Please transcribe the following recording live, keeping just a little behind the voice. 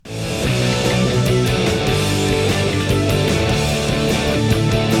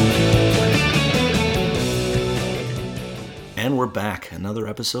back. Another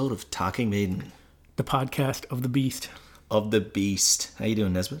episode of Talking Maiden. The podcast of the beast. Of the beast. How you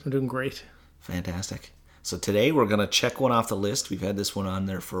doing, Nesbitt? I'm doing great. Fantastic. So today we're going to check one off the list. We've had this one on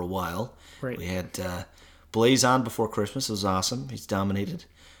there for a while. Right. We had Blaze on before Christmas. It was awesome. He's dominated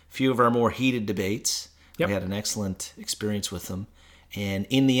a few of our more heated debates. Yep. We had an excellent experience with him. And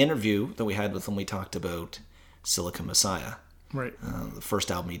in the interview that we had with him, we talked about Silicon Messiah. Right. The first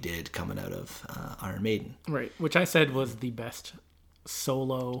album he did coming out of Iron Maiden. Right. Which I said was the best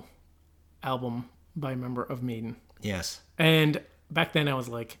solo album by a member of Maiden. Yes. And back then I was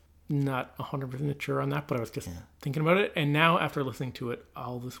like not 100% sure on that, but I was just thinking about it. And now after listening to it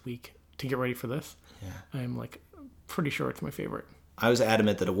all this week to get ready for this, I'm like pretty sure it's my favorite. I was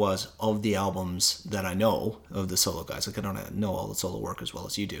adamant that it was of the albums that I know of the solo guys. Like I don't know all the solo work as well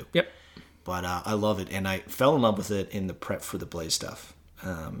as you do. Yep. But I love it, and I fell in love with it in the prep for the Blaze stuff,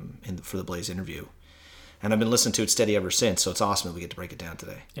 for the Blaze interview. And I've been listening to it steady ever since, so it's awesome that we get to break it down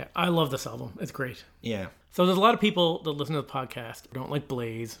today. Yeah, I love this album. It's great. Yeah. So there's a lot of people that listen to the podcast who don't like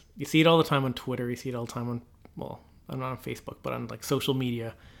Blaze. You see it all the time on Twitter. You see it all the time on, well, I'm not on Facebook, but on like social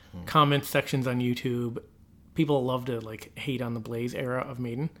media, comment sections on YouTube. People love to like hate on the Blaze era of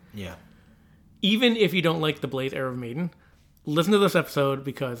Maiden. Yeah. Even if you don't like the Blaze era of Maiden, listen to this episode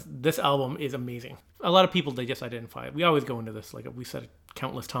because this album is amazing. A lot of people, they just identify it. We always go into this, like we said it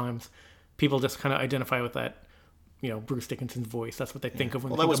countless times. People just kind of identify with that, Bruce Dickinson's voice. That's what they think of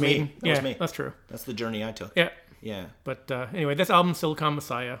when they think of Maiden. That was me. That's true. That's the journey I took. Yeah. Yeah. But anyway, this album, Silicon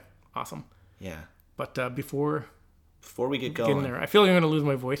Messiah, awesome. Yeah. But before we get getting going, there, I feel like I'm going to lose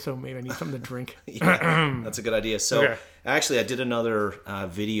my voice, so maybe I need something to drink. that's a good idea. So Okay. actually, I did another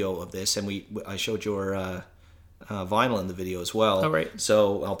video of this, and I showed your vinyl in the video as well. Oh, right.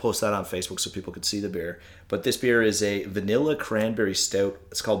 So I'll post that on Facebook so people can see the beer. But this beer is a vanilla cranberry stout.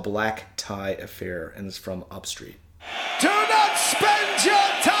 It's called Black Tie Affair, and it's from Upstreet. Do not spend your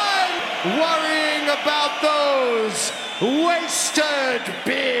time worrying about those wasted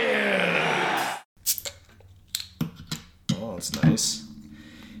beers. Oh, it's nice.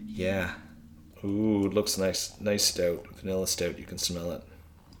 Yeah. Ooh, it looks nice. Nice stout. Vanilla stout. You can smell it.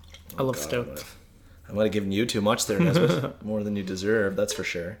 I love stouts. I might have given you too much there, Nesbitt. More than you deserve, that's for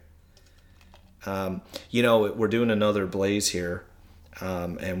sure. We're doing another Blaze here.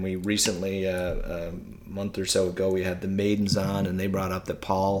 And we recently, a month or so ago, we had the Maidens on, and they brought up that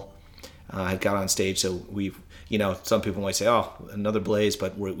Paul had got on stage. So some people might say, oh, another Blaze,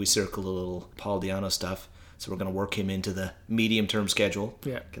 but we circled a little Paul Di'Anno stuff. So we're going to work him into the medium-term schedule.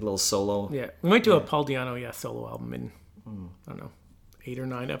 Yeah. Get a little solo. Yeah. We might do a Paul Di'Anno, solo album in, I don't know, 8 or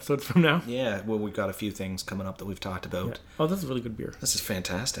 9 episodes from now. Yeah, well, we've got a few things coming up that we've talked about. Yeah. Oh, this is really good beer. This is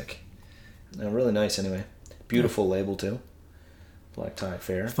fantastic. Really nice, anyway. Beautiful label, too. Black Tie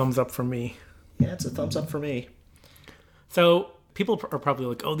Affair. Thumbs up from me. Yeah, it's a thumbs up for me. So people are probably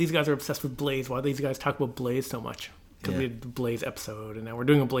like, oh, these guys are obsessed with Blaze. Why do these guys talk about Blaze so much? Because we did the Blaze episode, and now we're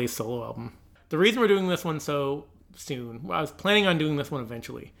doing a Blaze solo album. The reason we're doing this one so soon, I was planning on doing this one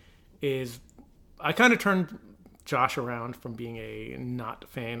eventually, is I kind of turned Josh around from being a not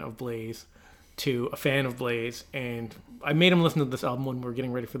fan of Blaze to a fan of Blaze, and I made him listen to this album when we were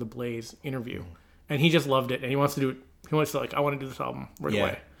getting ready for the Blaze interview, and he just loved it, and he wants to do it. He wants to I want to do this album right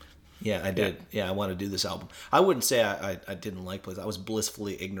away. Yeah, I did. Yeah, I want to do this album. I wouldn't say I didn't like Blaze. I was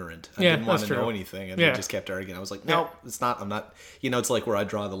blissfully ignorant. I didn't want to know anything, and I just kept arguing. I was like, no, it's not. I'm not. It's like where I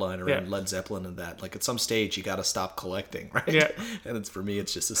draw the line around Led Zeppelin and that. Like at some stage, you got to stop collecting, right? Yeah. And for me,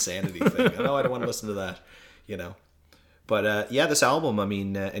 it's just a sanity thing. I don't want to listen to that. But this album. I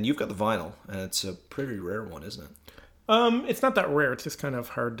mean, and you've got the vinyl, and it's a pretty rare one, isn't it? It's not that rare. It's just kind of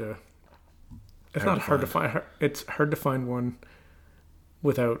hard to. It's not hard to find. It's hard to find one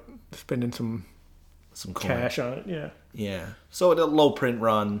without spending some cash on it. Yeah. Yeah. So a low print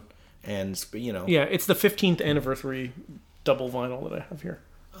run, and Yeah, it's the 15th anniversary double vinyl that I have here.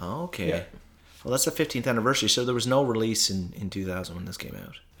 Oh, okay. Yeah. Well, that's the 15th anniversary, so there was no release in 2000 when this came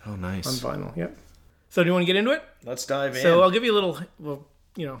out. Oh, nice. On vinyl. Yep. So do you want to get into it? Let's dive in. So I'll give you a little,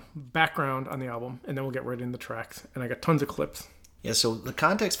 background on the album, and then we'll get right into the tracks. And I got tons of clips. Yeah, so the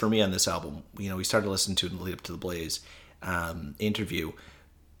context for me on this album, we started listening to it in the lead up to the Blaze interview.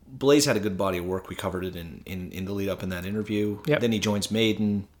 Blaze had a good body of work. We covered it in the lead up in that interview. Yep. Then he joins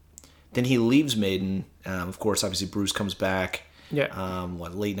Maiden. Then he leaves Maiden. Of course, obviously, Bruce comes back. Yeah.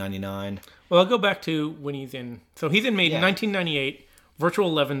 Late 99? Well, I'll go back to when he's in. So he's in Maiden, 1998. Virtual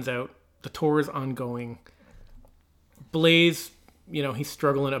 11's out. The tour is ongoing. Blaze, he's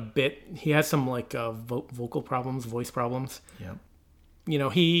struggling a bit. He has some vocal problems, voice problems. Yeah.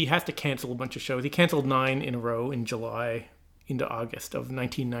 He has to cancel a bunch of shows. He canceled 9 in a row in July into August of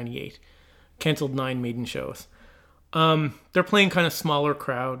 1998. Canceled 9 Maiden shows. They're playing kind of smaller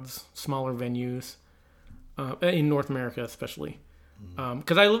crowds, smaller venues, in North America especially.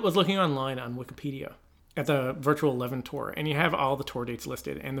 Because I was looking online on Wikipedia at the Virtual 11 tour, and you have all the tour dates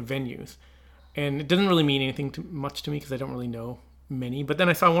listed and the venues. And it doesn't really mean anything much to me because I don't really know many. But then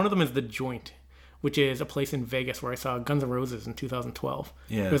I saw one of them is The Joint, which is a place in Vegas where I saw Guns N' Roses in 2012.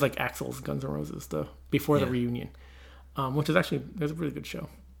 Yeah. It was like Axl's Guns N' Roses before the reunion, which is actually, it was a really good show.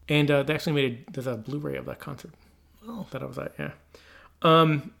 And they actually there's a Blu-ray of that concert that I was at, yeah.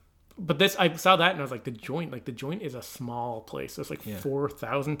 But this, I saw that and I was like, The Joint is a small place. There's like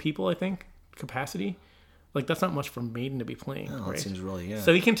 4,000 people, I think, capacity. Like, that's not much for Maiden to be playing, right? That seems really, yeah.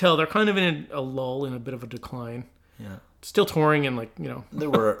 So you can tell they're kind of in a lull, in a bit of a decline. Yeah. Still touring and, like, There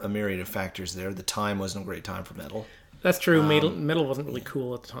were a myriad of factors there. The time wasn't a great time for metal. That's true. Metal wasn't really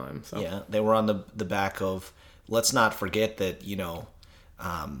cool at the time. So. Yeah, they were on the back of, let's not forget that,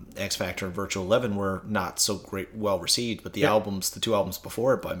 X Factor and Virtual 11 were not so well received, but the two albums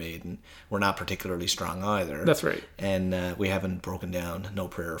before it by Maiden were not particularly strong either. That's right. And we haven't broken down No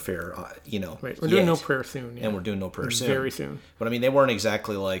Prayer or Fear, Right, we're doing No Prayer soon. Yeah. And we're doing No Prayer soon. Very soon. But I mean, they weren't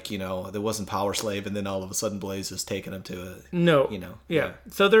exactly like, there wasn't Power Slave and then all of a sudden Blaze is taking them to a... No. Yeah.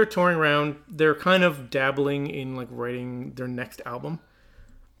 So they're touring around. They're kind of dabbling in, like, writing their next album.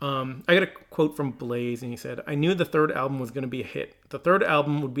 I got a quote from Blaze, and he said, "I knew the third album was going to be a hit. The third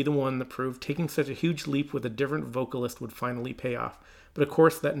album would be the one that proved taking such a huge leap with a different vocalist would finally pay off. But of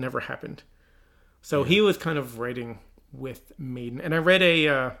course, that never happened." So he was kind of writing with Maiden. And I read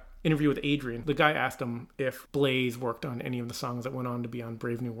a interview with Adrian. The guy asked him if Blaze worked on any of the songs that went on to be on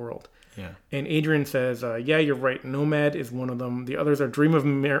Brave New World. Yeah. And Adrian says, yeah, you're right. Nomad is one of them. The others are Dream of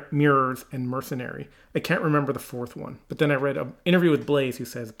Mirrors and Mercenary. I can't remember the fourth one. But then I read an interview with Blaze who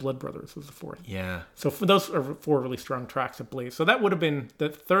says Blood Brothers was the fourth. Yeah. So those are 4 really strong tracks of Blaze. So that would have been, the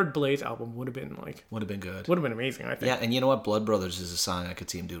third Blaze album would have been like... Would have been good. Would have been amazing, I think. Yeah, and you know what? Blood Brothers is a song I could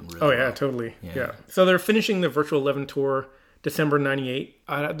see him doing really well. Oh, yeah, well. totally. Yeah. So they're finishing the Virtual 11 tour December 98.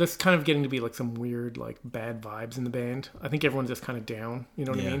 This is kind of getting to be like some weird, like, bad vibes in the band. I think everyone's just kind of down. You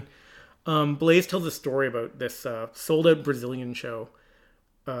know what I mean? Blaze tells a story about this sold-out Brazilian show.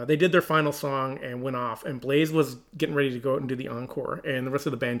 They did their final song and went off, and Blaze was getting ready to go out and do the encore, and the rest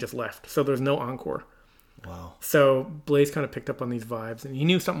of the band just left, so there's no encore. Wow. So Blaze kind of picked up on these vibes, and he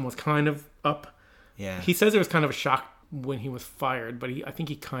knew something was kind of up. Yeah. He says it was kind of a shock when he was fired, but I think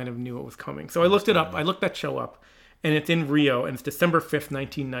he kind of knew it was coming. So I looked it up. I looked that show up, and it's in Rio, and it's December 5th,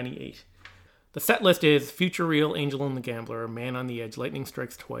 1998. The set list is Future Real, Angel and the Gambler, Man on the Edge, Lightning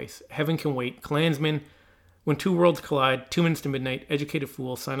Strikes Twice, Heaven Can Wait, Klansman, When Two Worlds Collide, 2 Minutes to Midnight, Educated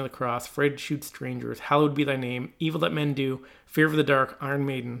Fool, Sign of the Cross, Fred Shoots Strangers, Hallowed Be Thy Name, Evil That Men Do, Fear of the Dark, Iron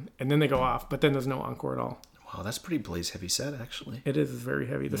Maiden, and then they go off, but then there's no encore at all. Wow, that's pretty Blaze heavy set, actually. It is very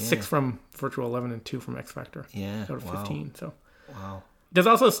heavy. There's 6 from Virtual 11 and 2 from X Factor. Yeah, out of 15, so... Wow. There's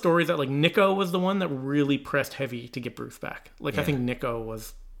also stories that, like, Nico was the one that really pressed heavy to get Bruce back. Like, I think Nico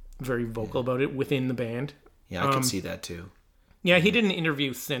was very vocal about it within the band. Yeah, I can see that too. Yeah, he did an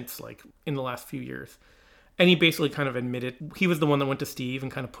interview since, like, in the last few years. And he basically kind of admitted he was the one that went to Steve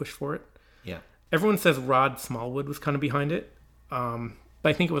and kind of pushed for it. Yeah. Everyone says Rod Smallwood was kind of behind it. But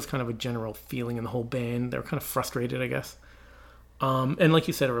I think it was kind of a general feeling in the whole band. They were kind of frustrated, I guess. And like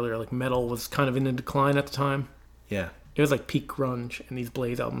you said earlier, like, metal was kind of in a decline at the time. Yeah. It was like peak grunge, and these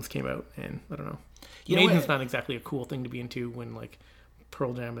Blaze albums came out, and I don't know. You know Maiden's what? not exactly a cool thing to be into when, like,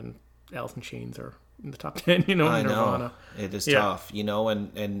 Pearl Jam and Alice in Chains are in the top 10, you know, I Nirvana. know. It is tough, you know,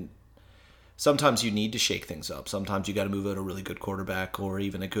 and sometimes you need to shake things up. Sometimes you got to move out a really good quarterback or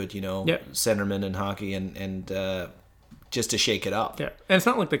even a good, centerman in hockey and just to shake it up. Yeah, and it's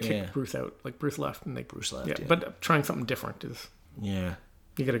not like they kicked Bruce out. Like, Bruce left and Bruce left, yeah. But trying something different is... Yeah.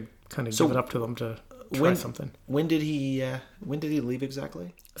 You got to kind of give it up to them to try something. When did he leave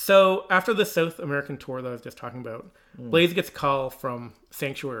exactly? So after the South American tour that I was just talking about, Blaze gets a call from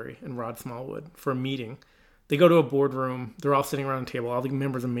Sanctuary and Rod Smallwood for a meeting. They go to a boardroom. They're all sitting around a table. All the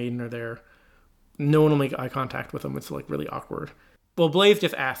members of Maiden are there. No one will make eye contact with them. It's, like, really awkward. Well, Blaze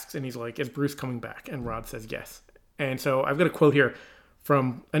just asks, and he's like, is Bruce coming back? And Rod says yes. And so I've got a quote here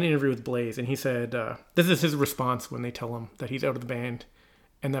from an interview with Blaze, and he said, this is his response when they tell him that he's out of the band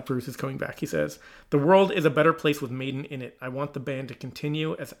and that Bruce is coming back. He says, "The world is a better place with Maiden in it. I want the band to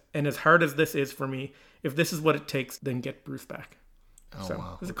continue, and as hard as this is for me, if this is what it takes, then get Bruce back." Oh, so,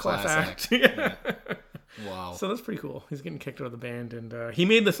 wow. It's a class act. Yeah. Wow. So that's pretty cool. He's getting kicked out of the band, and he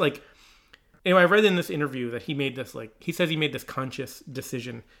made this, like... Anyway, I read in this interview that he made this, like... He says he made this conscious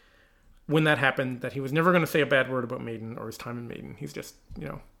decision when that happened, that he was never going to say a bad word about Maiden or his time in Maiden. He's just,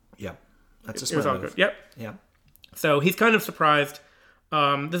 Yeah. That's a it smart was all move. good. Yep. Yeah. So he's kind of surprised.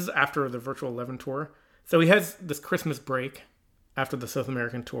 This is after the Virtual 11 tour. So he has this Christmas break after the South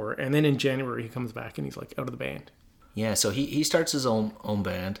American tour, and then in January he comes back and he's like out of the band. Yeah, so he starts his own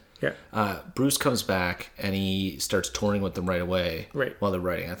band. Yeah. Bruce comes back and he starts touring with them right away. Right. While they're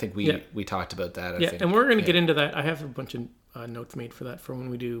writing. I think we talked about that. I think. And we're going to get into that. I have a bunch of notes made for that for when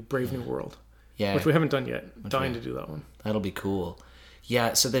we do Brave New World. Yeah. Which we haven't done yet. Dying to do that one. That'll be cool.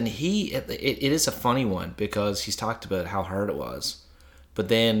 Yeah, so then it is a funny one because he's talked about how hard it was. But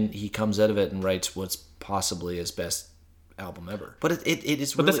then he comes out of it and writes what's possibly his best album ever. But it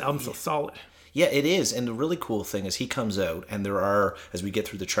is But really, this album's so solid. Yeah, it is. And the really cool thing is he comes out and there are, as we get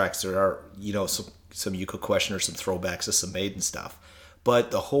through the tracks, there are, some You Could Question or some throwbacks to some Maiden stuff.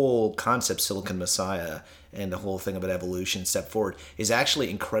 But the whole concept, Silicon Messiah, and the whole thing about evolution, Step Forward, is actually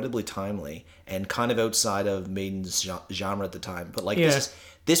incredibly timely and kind of outside of Maiden's genre at the time. But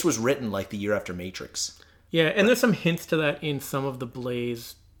this was written like the year after Matrix. Yeah, and there's some hints to that in some of the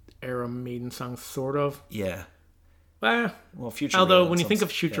Blaze era Maiden songs, sort of. Yeah. Well, Future although Real when you and think some-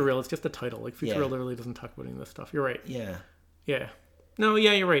 of Future Real, it's just a title. Like Future Real really doesn't talk about any of this stuff. You're right. Yeah. Yeah. No,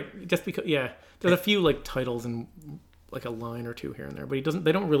 yeah, you're right. Just because, there's a few like titles and like a line or two here and there, but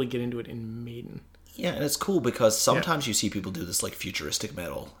they don't really get into it in Maiden. Yeah, and it's cool because sometimes you see people do this like futuristic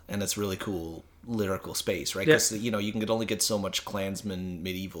metal, and it's really cool lyrical space, right? Because you can only get so much Klansman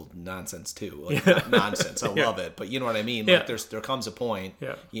medieval nonsense too. Like, not nonsense, I love it, but you know what I mean. Like there comes a point,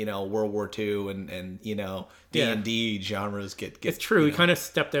 World War II and D&D genres get. It's true. He kind of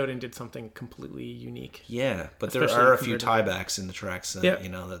stepped out and did something completely unique. Yeah, but there Especially are a few compared tiebacks in the tracks,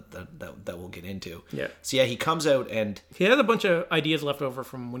 that we'll get into. Yeah. So he comes out and he has a bunch of ideas left over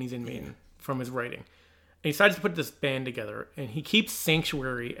from when he's in Maiden, from his writing. And he decides to put this band together, and he keeps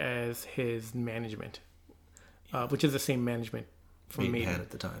Sanctuary as his management, which is the same management from Maiden had at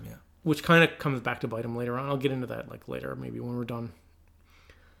the time, which kind of comes back to bite him later on. I'll get into that like later, maybe when we're done.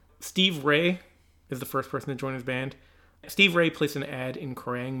 Steve Ray is the first person to join his band. Steve Ray placed an ad in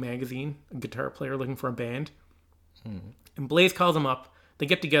Kerrang! Magazine, a guitar player looking for a band. And Blaze calls him up. They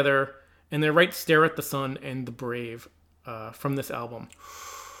get together, and they write Stare at the Sun and The Brave from this album.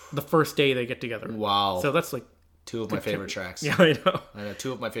 The first day they get together. Wow. So that's like... two of my favorite tracks. Yeah, I know. I know,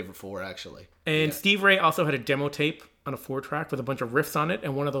 two of my favorite four, actually. And Steve Ray also had a demo tape on a 4-track with a bunch of riffs on it,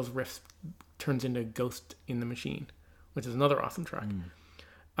 and one of those riffs turns into Ghost in the Machine, which is another awesome track.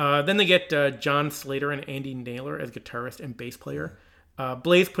 Then they get John Slater and Andy Naylor as guitarist and bass player.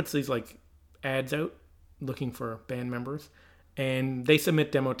 Blaze puts these like ads out looking for band members, and they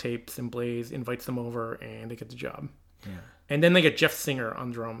submit demo tapes, and Blaze invites them over, and they get the job. Yeah. And then they get Jeff Singer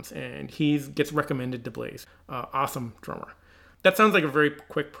on drums, and he gets recommended to Blaze. Awesome drummer. That sounds like a very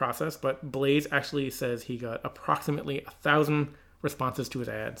quick process, but Blaze actually says he got approximately 1,000 responses to his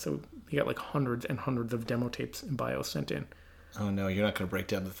ad. So he got like hundreds and hundreds of demo tapes and bios sent in. Oh no, you're not going to break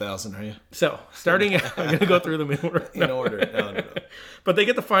down to 1,000, are you? So starting, I'm going to go through them in order. In order, no. But they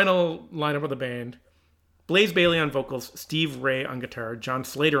get the final lineup of the band. Blaze Bayley on vocals, Steve Ray on guitar, John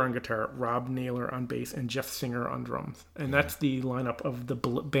Slater on guitar, Rob Naylor on bass, and Jeff Singer on drums. And that's the lineup of the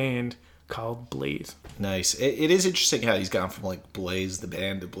band called Blaze. Nice. It is interesting how he's gone from like Blaze the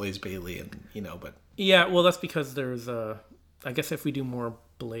band to Blaze Bayley, and but yeah, well, that's because there's I guess if we do more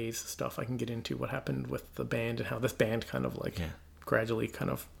Blaze stuff, I can get into what happened with the band and how this band kind of like gradually kind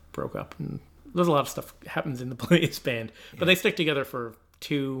of broke up. And there's a lot of stuff happens in the Blaze band, but they stick together for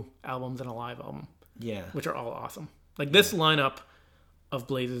 2 albums and a live album. Yeah. Which are all awesome. Like this lineup of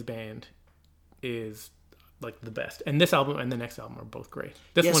Blaze's band is like the best. And this album and the next album are both great.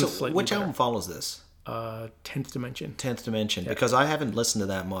 This one's slightly which better. album follows this? 10th Dimension. 10th Dimension, because I haven't listened to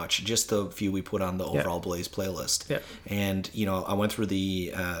that much, just the few we put on the overall Blaze playlist. Yeah. And, I went through the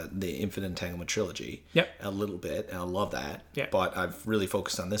Infinite Entanglement trilogy a little bit, and I love that. Yeah. But I've really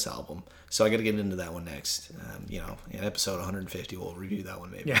focused on this album. So I got to get into that one next. In episode 150, we'll review that one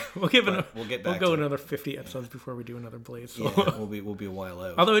maybe. Yeah, we'll go to another 50 episodes before we do another Blaze. So. Yeah, we'll be a while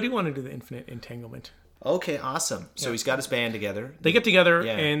out. Although I do want to do the Infinite Entanglement. Okay, awesome. So he's got his band together. They get together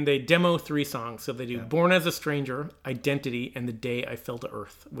and they demo 3 songs. So they do Born as a Stranger, Identity, and The Day I Fell to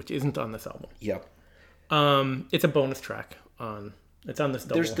Earth, which isn't on this album. Yep. It's a bonus track on. It's on this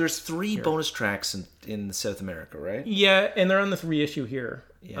double. There's 3 bonus tracks in South America, right? Yeah, and they're on this reissue here.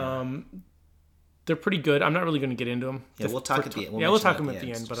 Yeah. They're pretty good. I'm not really going to get into them. Yeah, we'll talk at the end. We'll talk them at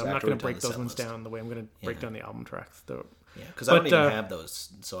the end, but I'm not going to break those ones down the way I'm going to break down the album tracks. Yeah, because I don't even have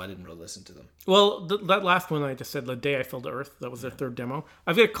those, so I didn't really listen to them. Well, that last one I just said, The Day I Fell to Earth, that was their 3rd demo.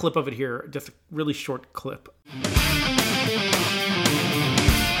 I've got a clip of it here, just a really short clip.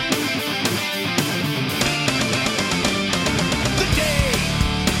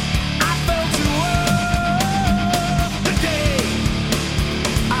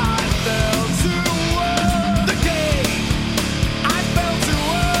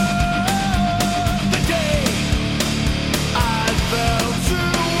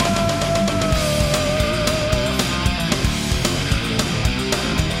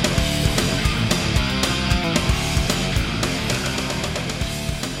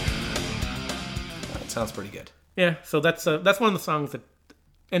 sounds pretty good. Yeah, so that's one of the songs that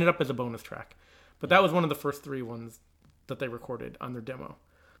ended up as a bonus track. But that was one of the first 3 ones that they recorded on their demo.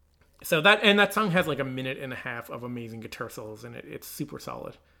 So that song has like a minute and a half of amazing guitar solos in it. It's super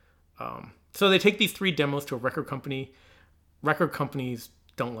solid. So they take these 3 demos to a record company. Record companies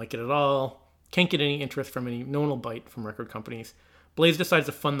don't like it at all. Can't get any interest from no one will bite from record companies. Blaze decides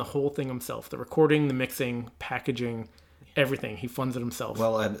to fund the whole thing himself. The recording, the mixing, packaging, everything. He funds it himself.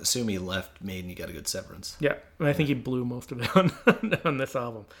 Well, I assume he left Maiden. He got a good severance. Yeah, and I think he blew most of it on this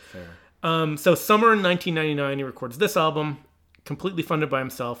album. Fair. So summer 1999, he records this album, completely funded by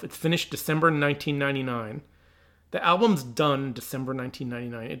himself. It's finished December 1999. The album's done December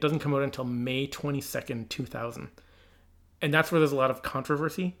 1999. It doesn't come out until May 22nd, 2000. And that's where there's a lot of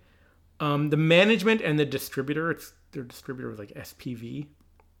controversy. The management and the distributor, their distributor was like SPV,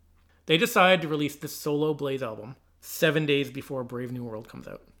 they decided to release this solo Blaze album 7 days before Brave New World comes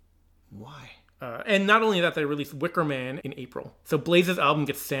out. Why? And not only that, they released Wicker Man in April. So Blaze's album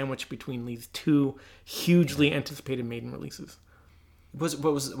gets sandwiched between these 2 hugely anticipated Maiden releases.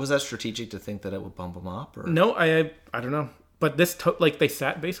 Was that strategic to think that it would bump them up? Or? No, I don't know. But they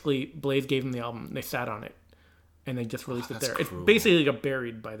sat, basically, Blaze gave them the album. They sat on it. And they just released it there. Cruel. It basically got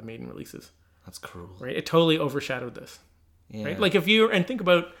buried by the Maiden releases. That's cruel. Right? It totally overshadowed this. Yeah. Right? Like if you were, going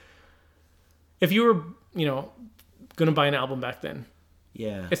to buy an album back then,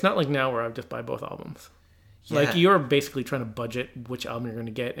 Yeah. it's not like now where I would just buy both albums. Yeah. Like you're basically trying to budget which album you're going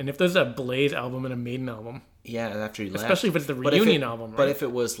to get. And if there's a Blaze album and a Maiden album, Yeah, after you left. especially if it's the reunion album, right? But if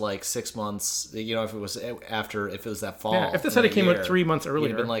it was like 6 months, if it was that fall. Yeah, if this had came out 3 months earlier,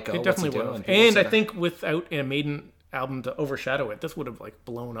 you'd have been like, oh, it definitely would would have. And I think without a Maiden album to overshadow it, this would have like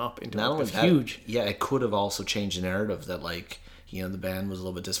blown up into not only this that, huge. Yeah, it could have also changed the narrative that the band was a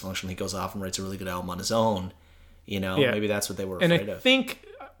little bit dysfunctional. He goes off and writes a really good album on his own. Maybe that's what they were afraid And I of. think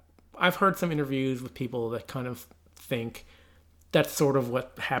I've heard some interviews with people that kind of think that's sort of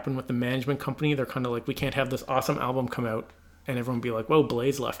what happened with the management company. They're kind of like, we can't have this awesome album come out and everyone be like, whoa,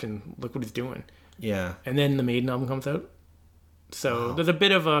 Blaze left and look what he's doing. Yeah. And then the Maiden album comes out. So there's a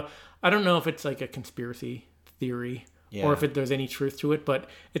bit of I don't know if it's like a conspiracy theory or if there's any truth to it, but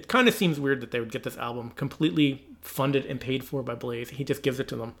it kind of seems weird that they would get this album completely funded and paid for by Blaze. He just gives it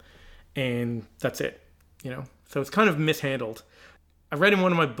to them and that's it, So it's kind of mishandled. I read in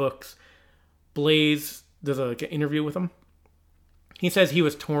one of my books, Blaze, there's an interview with him. He says he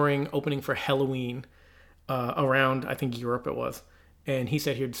was touring, opening for Halloween around, I think, Europe it was. And he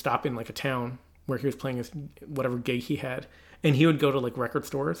said he would stop in like a town where he was playing his whatever gig he had. And he would go to like record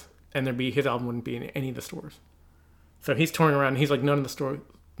stores and his album wouldn't be in any of the stores. So he's touring around and he's like, none of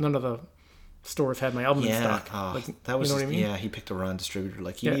the stores had my album in stock. That was, you know what I mean? Yeah, he picked a wrong distributor.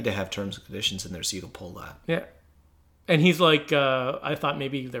 Like, you need to have terms and conditions in there so you can pull that. Yeah. And he's like, I thought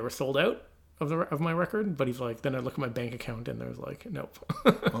maybe they were sold out of my record, but he's like, then I look at my bank account and there's like, nope.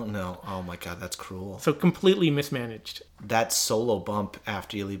 Oh no! Oh my God, that's cruel. So completely mismanaged. That solo bump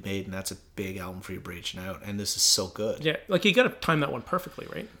after you leave Maiden, that's a big album for you branching out, and this is so good. Yeah, like you got to time that one perfectly,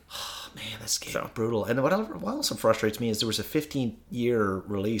 right? Oh man, that's brutal. And what also frustrates me is there was a 15-year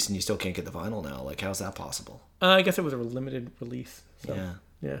release and you still can't get the vinyl now. Like, how's that possible? I guess it was a limited release. So,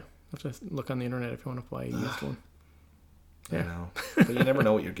 yeah. Have to look on the internet if you want to buy a used one. Yeah. I know. But you never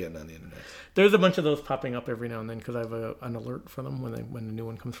know what you're getting on the internet. There's a bunch of those popping up every now and then because I have an alert for them when the new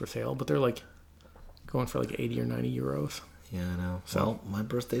one comes for sale. But they're like going for like 80 or 90 euros. Yeah, I know. So, well, my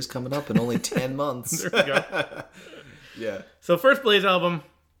birthday's coming up in only 10 months. There we go. Yeah. So first Blaze album,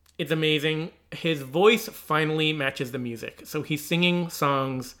 it's amazing. His voice finally matches the music. So he's singing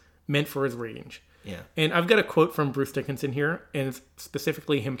songs meant for his range. Yeah. And I've got a quote from Bruce Dickinson here, and it's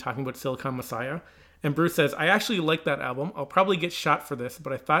specifically him talking about Silicon Messiah. And Bruce says, I actually like that album. I'll probably get shot for this,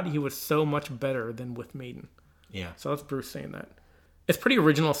 but I thought he was so much better than with Maiden. Yeah. So that's Bruce saying that. It's pretty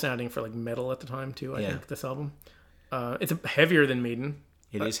original sounding for like metal at the time too, I think, this album. It's heavier than Maiden.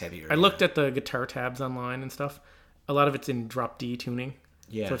 It is heavier. I looked at the guitar tabs online and stuff. A lot of it's in drop D tuning.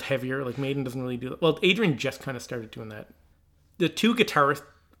 Yeah. So it's heavier. Like Maiden doesn't really do that. Well, Adrian just kind of started doing that. The two guitarists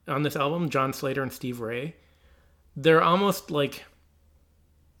on this album, John Slater and Steve Ray, they're almost like...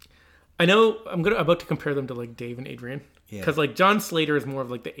 I know I'm about to compare them to like Dave and Adrian. Because like John Slater is more of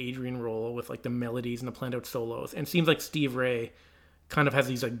like the Adrian role with like the melodies and the planned out solos. And it seems like Steve Ray kind of has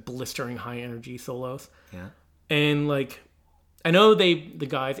these like blistering high energy solos. Yeah. And like... I know the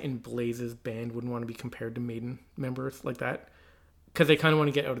guys in Blaze's band wouldn't want to be compared to Maiden members like that because they kind of want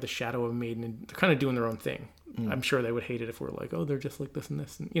to get out of the shadow of Maiden and they're kind of doing their own thing. I'm sure they would hate it if we're like, oh, they're just like this and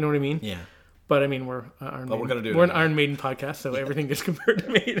this. And, you know what I mean? Yeah. But I mean, we're an Iron Maiden podcast, so everything gets compared to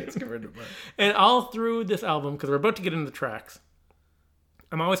Maiden. And all through this album, because we're about to get into the tracks,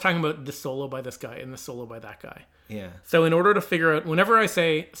 I'm always talking about this solo by this guy and this solo by that guy. Yeah. So in order to figure out, whenever I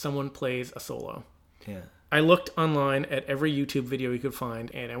say someone plays a solo, Yeah. I looked online at every YouTube video you could find,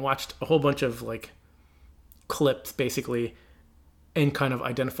 and I watched a whole bunch of like clips basically, and kind of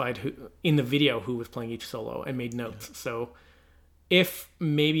identified who in the video who was playing each solo and made notes. Yeah. So if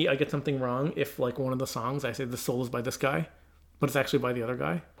maybe I get something wrong, if like one of the songs I say the solo is by this guy, but it's actually by the other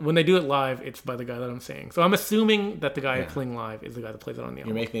guy. When they do it live, it's by the guy that I'm saying. So I'm assuming that the guy playing live is the guy that plays it on the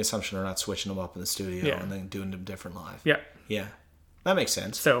album. You're making the assumption they're not switching them up in the studio and then doing them different live. Yeah. Yeah. That makes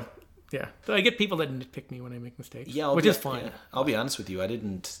sense. So, yeah. So I get people that nitpick me when I make mistakes, yeah, which is fine. Yeah. I'll be honest with you. I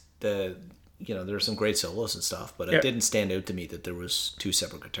didn't... there were some great solos and stuff, but it didn't stand out to me that there was two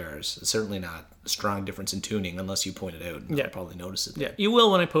separate guitars. It's certainly not a strong difference in tuning unless you point it out. And I'll probably notice it. Yeah, you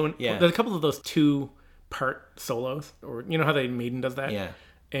will when I point... Yeah. There's a couple of those two-part solos, or you know how Maiden does that? Yeah.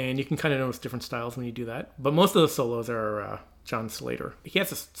 And you can kind of notice different styles when you do that. But most of the solos are John Slater. He has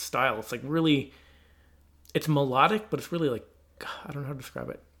this style. It's like really... It's melodic, but it's really like... I don't know how to describe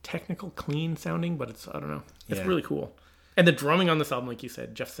it. Technical, clean sounding, but it's... I don't know. It's really cool. And the drumming on this album, like you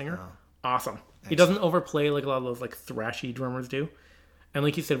said, Jeff Singer, awesome. Excellent. He doesn't overplay like a lot of those like thrashy drummers do. And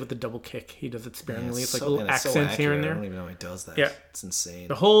like you said, with the double kick, he does it sparingly. It's like little accents here and there. I don't even know how he does that. Yeah. It's insane.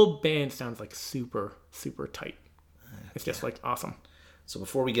 The whole band sounds like super, super tight. It's just like awesome. So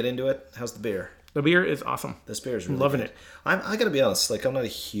before we get into it, how's the beer? The beer is awesome. This beer is really loving good. it. I gotta be honest, like I'm not a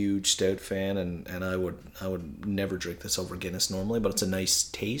huge stout fan, and I would never drink this over Guinness normally, but it's a nice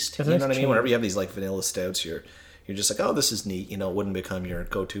taste. You know what I mean? Whenever you have these like vanilla stouts, you're just like, oh, this is neat. You know, it wouldn't become your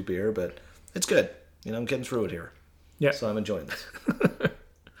go-to beer, but it's good. You know, I'm getting through it here. Yeah. So I'm enjoying this.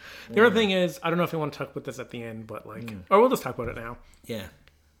 The other thing is, I don't know if you want to talk about this at the end, but like, or we'll just talk about it now. Yeah.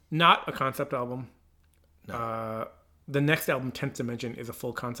 Not a concept album. No. The next album, 10th Dimension, is a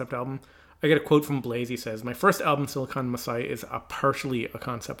full concept album. I get a quote from Blaze. He says, "My first album, Silicon Messiah, is partially a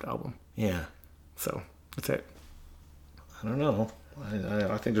concept album." Yeah. So that's it. I don't know.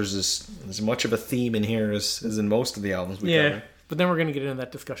 I think there's as much of a theme in here as in most of the albums we cover. But then we're going to get into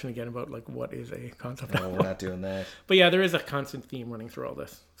that discussion again about like what is a concept album. We're not doing that. But yeah, there is a constant theme running through all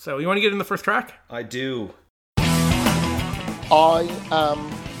this. So you want to get in the first track? I do. I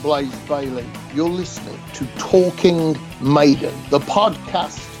am Blaze Bayley. You're listening to Talking Maiden, the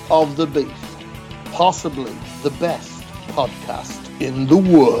podcast of the Beast. Possibly the best podcast in the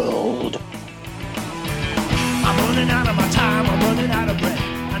world. I'm running out of my time, I'm running out of breath,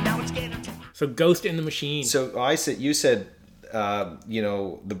 and now it's getting... So Ghost in the Machine. So you said,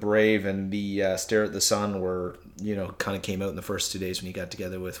 the Brave and the Stare at the Sun were, kind of came out in the first 2 days when you got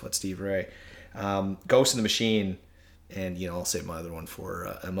together with Steve Ray. Ghost in the Machine, and I'll save my other one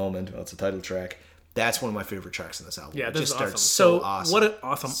for a moment. Well, it's a title track. That's one of my favorite tracks in this album. Yeah, this is awesome. So awesome. What an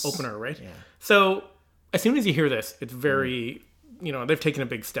awesome opener, right? Yeah. So as soon as you hear this, it's very, they've taken a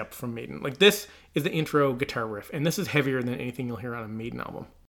big step from Maiden. Like this is the intro guitar riff, and this is heavier than anything you'll hear on a Maiden album.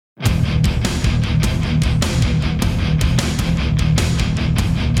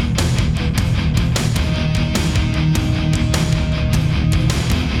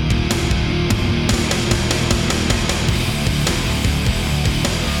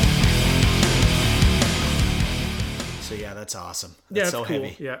 That's awesome. That's so cool.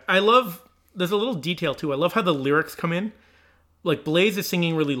 Heavy. Yeah. There's a little detail too. I love how the lyrics come in. Like Blaze is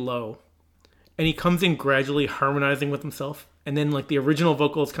singing really low and he comes in gradually harmonizing with himself. And then like the original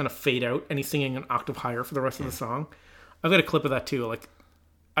vocals kind of fade out and he's singing an octave higher for the rest of the song. I've got a clip of that too. Like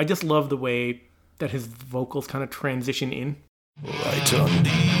I just love the way that his vocals kind of transition in. Right on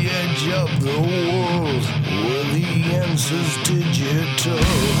the edge of the world where the answer's digital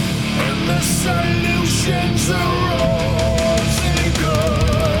and the solutions are all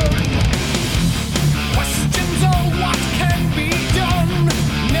good. Questions are what can be done,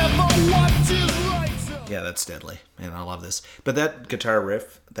 never what is right. Yeah, that's deadly, man. I love this. But that guitar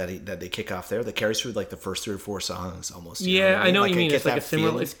riff that they kick off there, that carries through like the first 3 or 4 songs almost. Yeah, I know what you mean. It's It's like a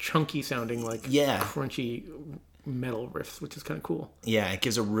similar, it's chunky sounding, like crunchy metal riffs, which is kind of cool. Yeah, it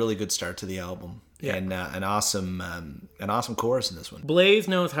gives a really good start to the album. Yeah. And an awesome chorus in this one. Blaze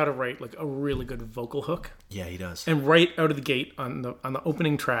knows how to write like a really good vocal hook. Yeah, he does. And right out of the gate on the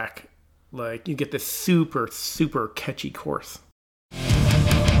opening track, like you get this super, super catchy chorus.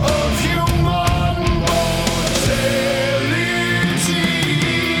 Of human mortality,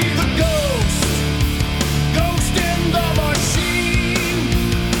 the ghost in the machine,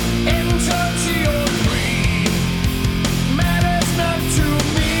 enter to your dream, matters not to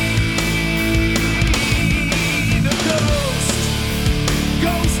me. The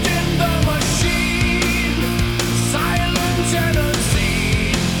ghost in the machine, silent and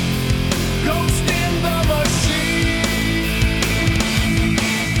unseen, ghost in the machine.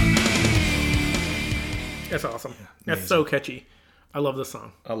 That's awesome. That's so catchy. I love this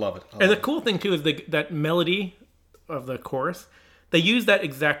song. I love it. And the cool thing too is that melody of the chorus. They use that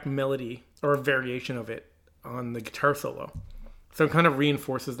exact melody or a variation of it on the guitar solo, so it kind of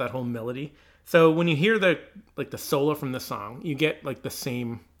reinforces that whole melody. So when you hear the solo from the song, you get like the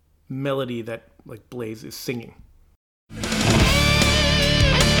same melody that like Blaze is singing.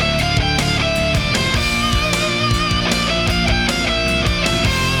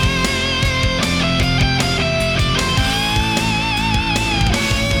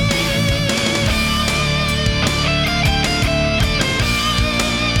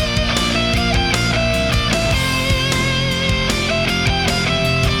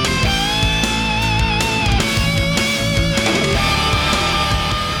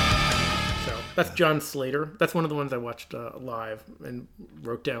 That's John Slater. That's one of the ones I watched live and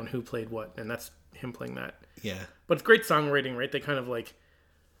wrote down who played what, and that's him playing that. Yeah. But it's great songwriting, right? They kind of like...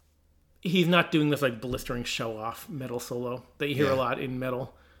 He's not doing this like blistering show-off metal solo that you hear a lot in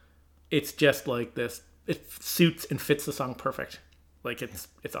metal. It's just like this. It suits and fits the song perfect. Like it's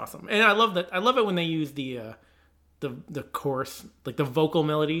awesome. And I love that. I love it when they use the chorus, like the vocal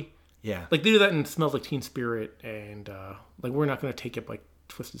melody. Yeah. Like they do that in Smells Like Teen Spirit and like We're Not Gonna Take It by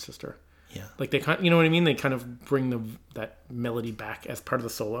Twisted Sister. Yeah. Like they kind, you know what I mean? They kind of bring that melody back as part of the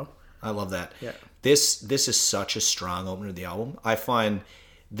solo. I love that. Yeah. This is such a strong opener to the album. I find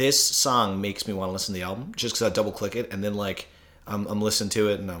this song makes me want to listen to the album just because I double click it and then like I'm listening to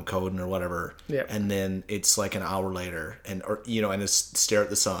it and I'm coding or whatever. Yeah. And then it's like an hour later and it's Stare at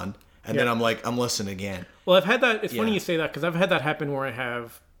the Sun and then I'm like I'm listening again. Well, I've had that. It's funny you say that because I've had that happen where I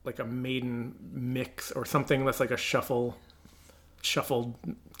have like a Maiden mix or something that's like a shuffled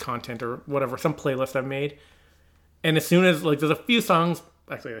content or whatever, some playlist I've made, and as soon as like there's a few songs,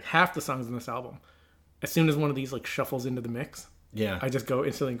 actually like half the songs in this album, as soon as one of these like shuffles into the mix, I just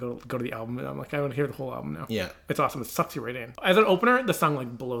instantly go to the album and I'm like, I want to hear the whole album now. Yeah, it's awesome. It sucks you right in. As an opener, the song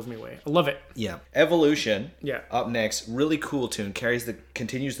like blows me away. I love it. Yeah. Evolution. Yeah. Up next, really cool tune,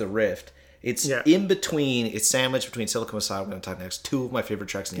 continues the riff. It's in between. It's sandwiched between Silicon Messiah. We're going to talk next. Two of my favorite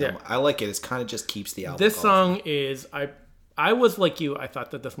tracks in the album. I like it. It's kind of just keeps the album. This song is I was like you. I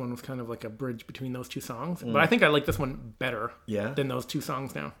thought that this one was kind of like a bridge between those two songs, but I think I like this one better than those two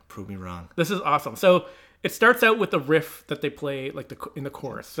songs now. Prove me wrong. This is awesome. So it starts out with the riff that they play like in the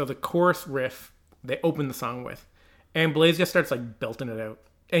chorus. So the chorus riff they open the song with, and Blaze just starts like belting it out.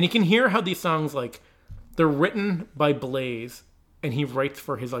 And you can hear how these songs like they're written by Blaze, and he writes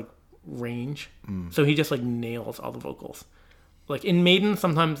for his like range. So he just like nails all the vocals. Like in Maiden,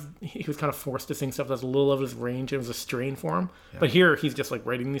 sometimes he was kind of forced to sing stuff that's a little of his range. It was a strain for him. Yeah. But here, he's just like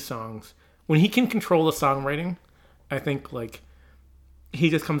writing these songs. When he can control the songwriting, I think like he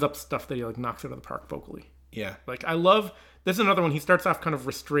just comes up with stuff that he like knocks out of the park vocally. Yeah. Like I love, this is another one. He starts off kind of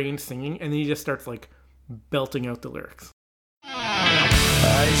restrained singing, and then he just starts like belting out the lyrics.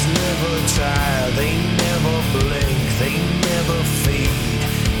 Eyes never tire, they never blink, they never fade,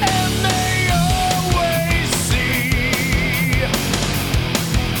 and they always see.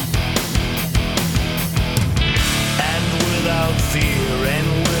 And without fear and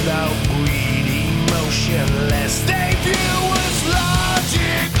without greed, emotionless, they view us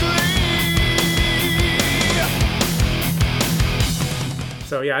logically.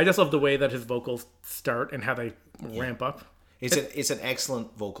 So yeah, I just love the way that his vocals start and how they ramp up. It's an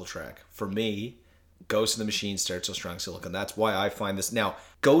excellent vocal track. For me, Ghost in the Machine starts so strong, Silicon. That's why I find this. Now,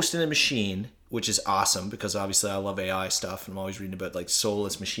 Ghost in the Machine, which is awesome because obviously I love AI stuff and I'm always reading about like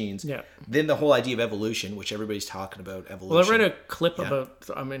soulless machines. Yeah. Then the whole idea of evolution, which everybody's talking about evolution. Well, I read a clip about,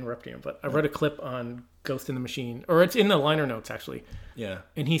 so I'm interrupting you, but I read a clip on Ghost in the Machine, or it's in the liner notes actually. Yeah.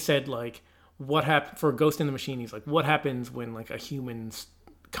 And he said like, what happened for Ghost in the Machine? He's like, what happens when like a human's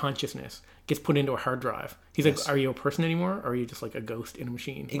consciousness gets put into a hard drive? He's like, are you a person anymore, or are you just like a ghost in a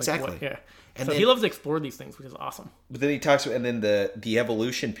machine? Exactly. Like, yeah. And so then, he loves to explore these things, which is awesome. But then he talks about, and then the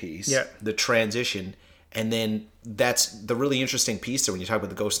evolution piece, the transition, and then that's the really interesting piece there when you talk about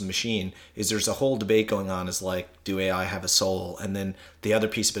the Ghost in the Machine, is there's a whole debate going on is like, do AI have a soul? And then the other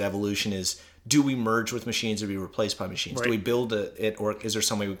piece about evolution is, do we merge with machines or be replaced by machines? Right. Do we build it, or is there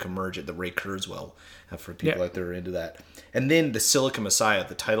some way we can merge it? The Ray Kurzweil, for people out there who are into that. And then the Silicon Messiah,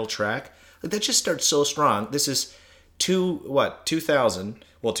 the title track, like that just starts so strong. This is 2000.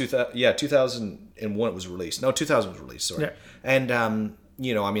 Well, 2001 it was released. No, 2000 was released. Sorry. Yeah. And I'm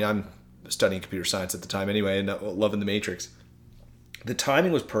studying computer science at the time anyway, and loving The Matrix. The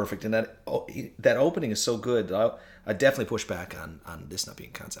timing was perfect, and that opening is so good. I definitely push back on this not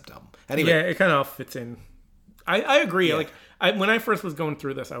being a concept album. Anyway, yeah, it kind of fits in. I agree. Yeah. Like when I first was going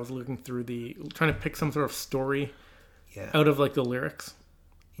through this, I was looking through trying to pick some sort of story out of like the lyrics.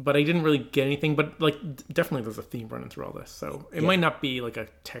 but I didn't really get anything. But like, definitely there's a theme running through all this, so it might not be like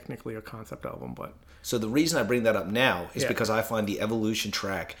technically a concept album, but. So the reason I bring that up now is Yeah. because I find the Evolution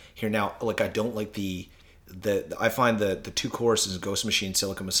track here now, like I don't like I find the two choruses, Ghost Machine,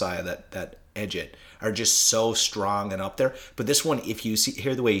 Silicon Messiah, that edge it, are just so strong and up there. But this one, if you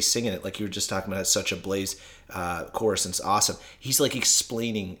hear the way he's singing it, like you were just talking about, it's such a Blaze chorus, and it's awesome. He's like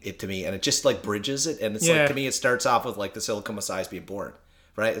explaining it to me, and it just like bridges it, and it's like, to me, it starts off with like the Silicon Messiah's being born,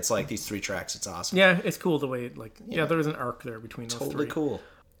 right? It's like these 3 tracks. It's awesome. Yeah, it's cool the way there's an arc there between those Totally 3. cool.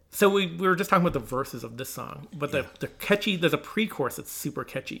 So we were just talking about the verses of this song, but the catchy, there's a pre-chorus that's super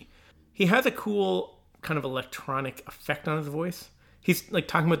catchy. He has a cool kind of electronic effect on his voice. He's like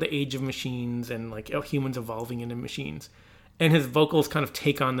talking about the age of machines and like humans evolving into machines. And his vocals kind of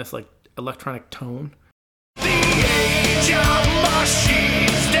take on this like electronic tone. The age of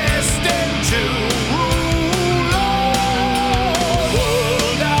machines destined to rule all.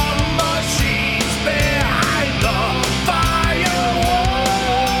 World of machines behind the firewall.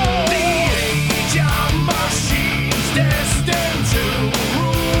 The age of machines destined to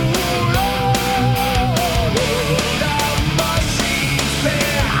rule all. World of machines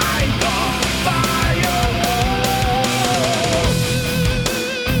behind the firewall.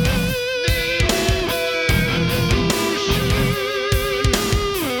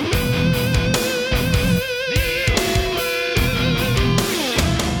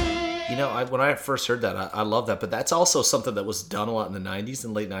 When I first heard that, I love that. But that's also something that was done a lot in the 90s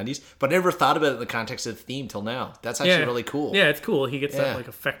and late 90s. But I never thought about it in the context of the theme till now. That's actually really cool. Yeah, it's cool. He gets that like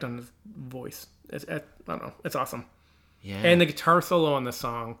effect on his voice. I don't know. It's awesome. Yeah. And the guitar solo on the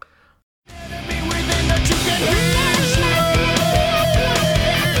song.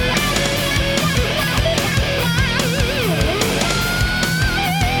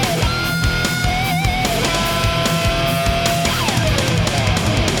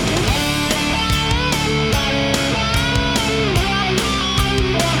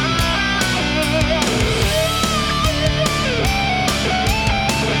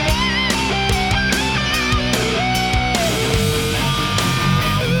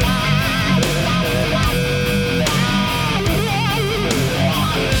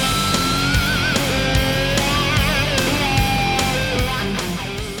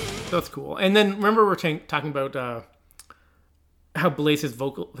 That's cool. And then remember we're talking about how Blaze's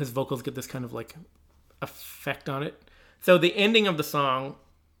vocals get this kind of like effect on it. So the ending of the song,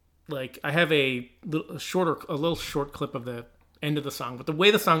 like I have a little short clip of the end of the song, but the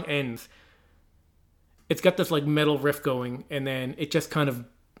way the song ends, it's got this like metal riff going, and then it just kind of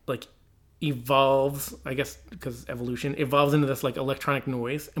like evolves, I guess because evolution evolves into this like electronic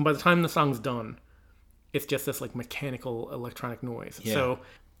noise, and by the time the song's done, it's just this like mechanical electronic noise. Yeah. So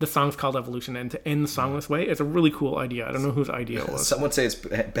the song's called Evolution, and to end the song this way, it's a really cool idea. I don't know whose idea it was. Some would say it's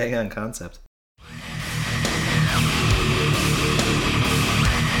bang on concept.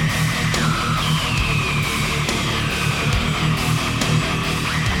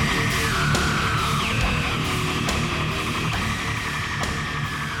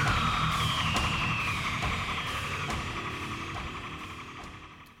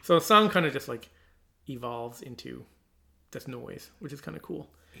 So the song kind of just like evolves into this noise, which is kind of cool.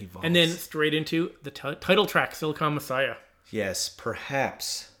 And then straight into the title track, Silicon Messiah. Yes,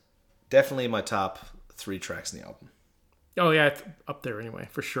 perhaps. Definitely in my top 3 tracks in the album. Oh yeah, it's up there anyway,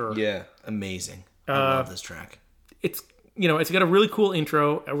 for sure. Yeah, amazing. I love this track. It's it's got a really cool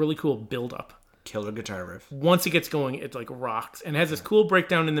intro, a really cool build up. Killer guitar riff. Once it gets going, it like rocks and has this cool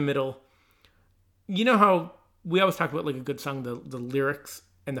breakdown in the middle. You know how we always talk about like a good song, the lyrics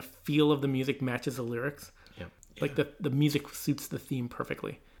and the feel of the music matches the lyrics. Yeah. Like the music suits the theme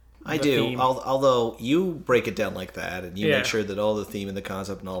perfectly. I do, although you break it down like that, and you Yeah. make sure that all the theme and the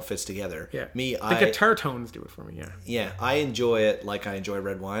concept and all fits together. Yeah. The guitar tones do it for me, yeah. Yeah, I enjoy it like I enjoy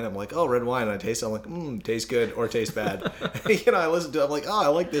red wine. I'm like, oh, red wine, and I taste it. I'm like, tastes good or tastes bad. I listen to it. I'm like, oh, I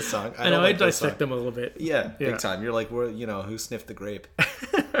like this song. I know, I dissect them a little bit. Yeah, big time. You're like, who sniffed the grape?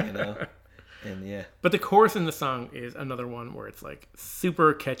 And yeah. But the chorus in the song is another one where it's like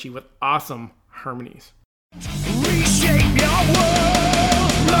super catchy with awesome harmonies. Reshape your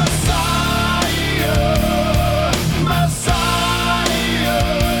world, Messiah, Messiah,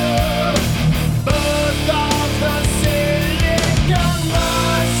 birth of the Silicon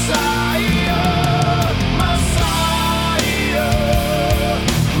Messiah, Messiah,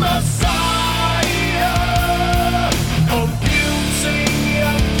 Messiah, abusing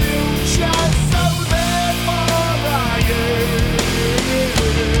your future, so therefore I am.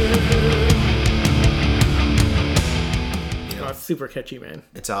 super catchy, man.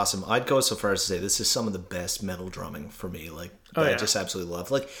 It's awesome. I'd go so far as to say this is some of the best metal drumming for me. Like I just absolutely love.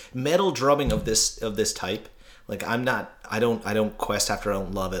 Like metal drumming of this type. Like I don't quest after. I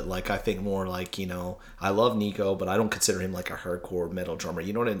don't love it. Like I think more like, you know, I love Nico, but I don't consider him like a hardcore metal drummer.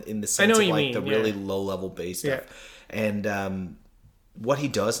 You know what? In the sense of like the really low level bass stuff. And what he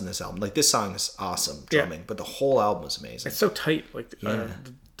does in this album, like this song is awesome drumming, but the whole album is amazing. It's so tight. Like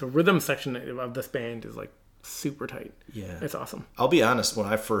the rhythm section of this band is like super tight. Yeah, it's awesome. I'll be honest. When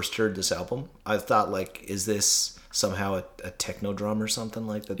I first heard this album, I thought like, is this somehow a techno drum or something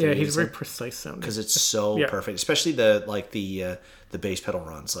like that? Yeah, he's very precise sounding because it's so perfect, especially the bass pedal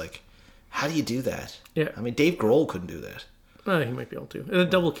runs. Like, how do you do that? Yeah, I mean, Dave Grohl couldn't do that. He might be able to. It's a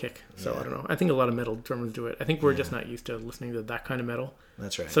double kick, so I don't know. I think a lot of metal drummers do it. I think we're just not used to listening to that kind of metal.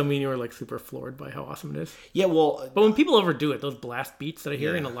 That's right. So me and you are like super floored by how awesome it is. Yeah, well, but when people overdo it, those blast beats that I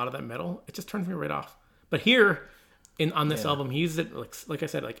hear in a lot of that metal, it just turns me right off. But here, on this album, he uses it like I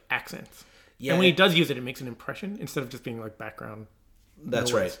said, like accents. Yeah, and when he does use it, it makes an impression instead of just being like background.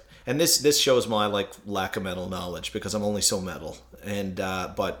 That's right. And this shows my like lack of metal knowledge because I'm only so metal. And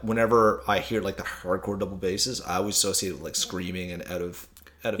but whenever I hear like the hardcore double basses, I always associate it with like screaming and out of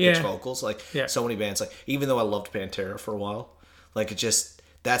pitch vocals. Like so many bands, like even though I loved Pantera for a while, like it just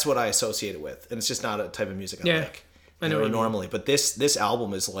that's what I associate it with, and it's just not a type of music I like. I know normally, but this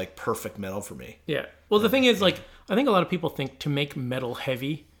album is like perfect metal for me. Yeah. Well, the thing is, like, I think a lot of people think to make metal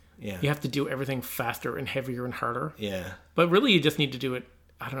heavy, you have to do everything faster and heavier and harder. Yeah. But really, you just need to do it.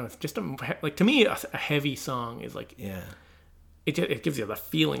 I don't know. It's just like to me, a heavy song is like it gives you the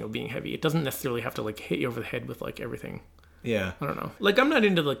feeling of being heavy. It doesn't necessarily have to like hit you over the head with like everything. Yeah. I don't know. Like I'm not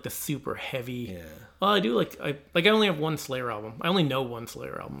into like the super heavy. Yeah. Well, I do I only have one Slayer album. I only know one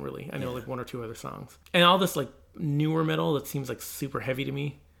Slayer album really. I know like one or two other songs. And all this like newer metal that seems like super heavy to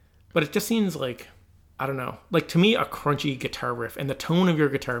me. But it just seems like, I don't know. Like to me, a crunchy guitar riff and the tone of your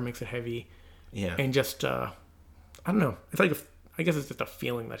guitar makes it heavy. Yeah. And just I don't know. It's like I guess it's just a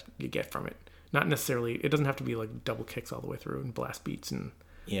feeling that you get from it. Not necessarily. It doesn't have to be like double kicks all the way through and blast beats and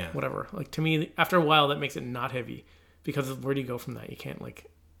whatever. Like to me, after a while, that makes it not heavy. Because where do you go from that? You can't like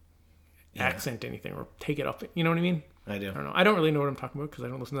accent anything or take it up. You know what I mean? I do. I don't know. I don't really know what I'm talking about because I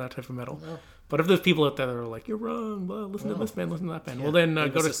don't listen to that type of metal. No. But if there's people out there that are like, you're wrong, well, listen to this band, listen to that band. Well, then go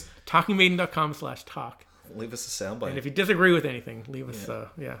to talkingmaiden.com/talk. Leave us a soundbite. And if you disagree with anything, leave us.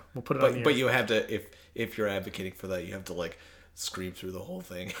 We'll put it on the air. But you have to, if you're advocating for that, you have to like scream through the whole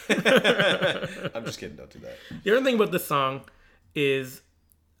thing. I'm just kidding. Don't do that. The other thing about this song is,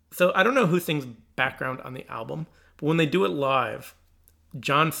 so I don't know who sings background on the album, but when they do it live,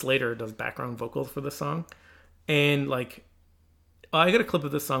 John Slater does background vocals for the song, and like I got a clip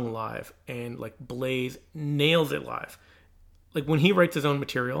of this song live, and like Blaze nails it live. Like when he writes his own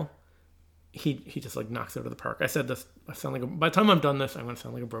material, he just like knocks it out of the park. I said this. I sound like by the time I'm done this, I'm gonna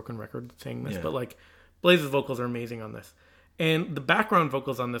sound like a broken record saying this, but like Blaze's vocals are amazing on this, and the background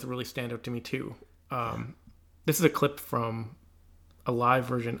vocals on this really stand out to me too. This is a clip from a live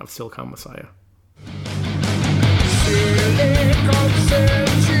version of Silicon Messiah.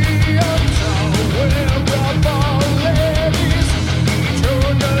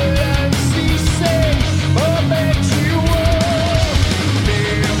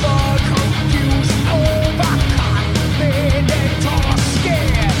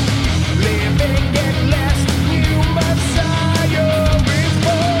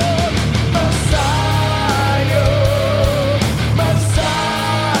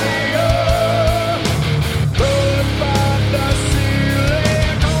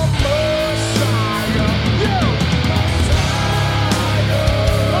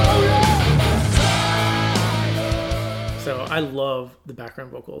 I love the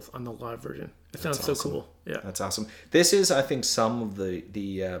background vocals on the live version. It sounds so cool. Yeah, that's awesome. This is, I think, some of the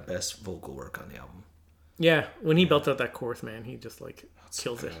best vocal work on the album. Yeah, when he belts out that chorus, man, he just like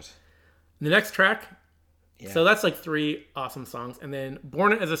kills it. The next track, so that's like 3 awesome songs, and then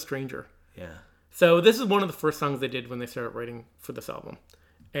 "Born as a Stranger." Yeah. So this is one of the first songs they did when they started writing for this album,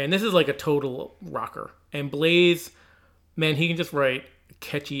 and this is like a total rocker. And Blaze, man, he can just write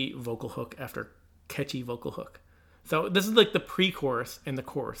catchy vocal hook after catchy vocal hook. So this is like the pre-chorus and the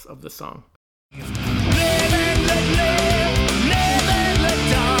chorus of the song. Live and let live, live and let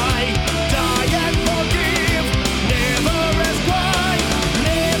die, die and forgive, never ask why.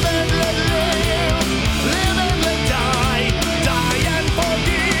 Live and let live, live and let die, die and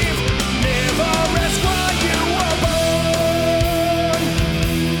forgive, never ask why you were born.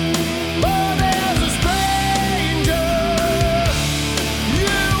 Born as a stranger,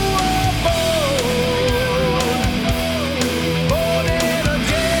 you were born. Born in a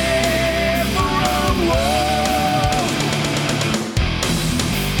different world.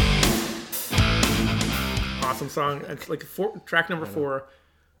 song. It's like track number 4.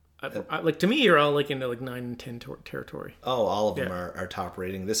 Like to me, you're all like into like 9 and 10 territory. Oh, all of them are top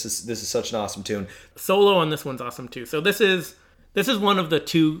rating. This is such an awesome tune. Solo on this one's awesome too. So this is one of the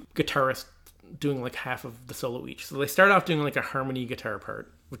 2 guitarists doing like half of the solo each. So they start off doing like a harmony guitar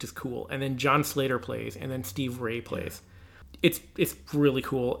part, which is cool, and then John Slater plays, and then Steve Ray plays. It's really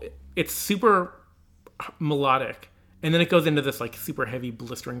cool. It's super melodic, and then it goes into this like super heavy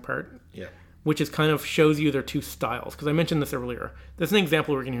blistering part. Yeah. Which is kind of shows you their 2 styles. Because I mentioned this earlier. This is an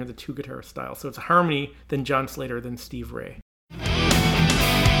example where you can hear the 2 guitarist styles. So it's harmony, then John Slater, then Steve Ray.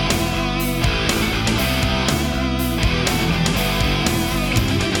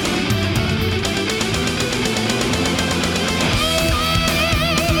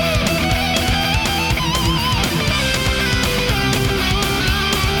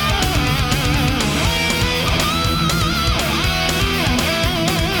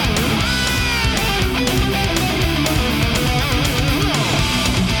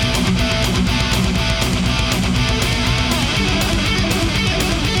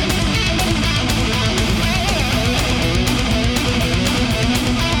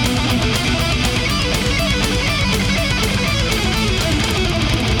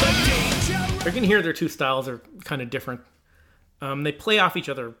 You can hear their 2 styles are kind of different. They play off each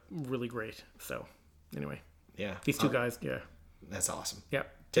other really great. So, anyway. Yeah. These 2 guys, yeah. That's awesome. Yeah.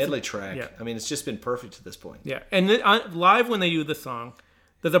 Deadly track. Yeah. I mean, it's just been perfect to this point. Yeah. And then, live when they do the song,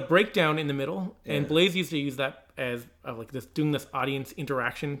 there's a breakdown in the middle, and Blaze used to use that as like this, doing this audience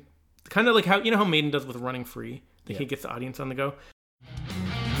interaction. Kind of like how, you know how Maiden does with Running Free? He gets the audience on the go.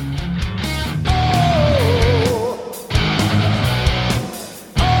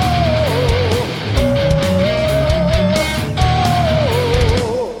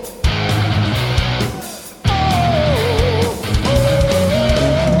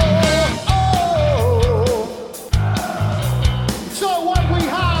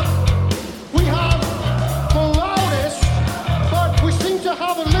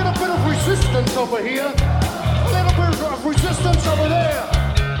 Over here, a little bit of resistance over there.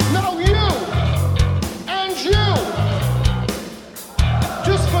 Now you and you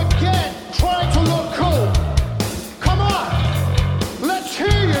just forget trying to look cool. Come on, let's hear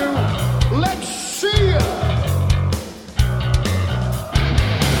you, let's see you.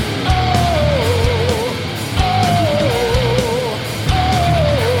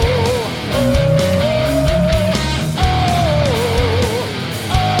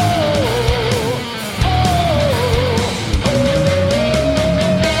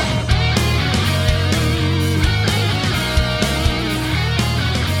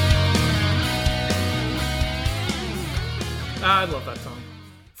 I love that song.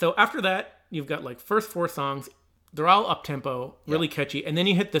 So after that, you've got like first 4 songs. They're all up-tempo, really catchy. And then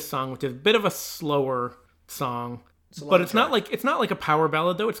you hit this song, which is a bit of a slower song. But it's not like a power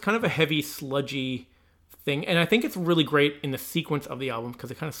ballad, though. It's kind of a heavy, sludgy thing. And I think it's really great in the sequence of the album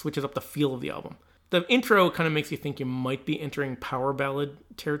because it kind of switches up the feel of the album. The intro kind of makes you think you might be entering power ballad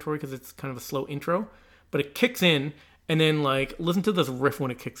territory because it's kind of a slow intro. But it kicks in, and then like listen to this riff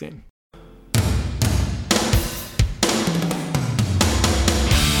when it kicks in.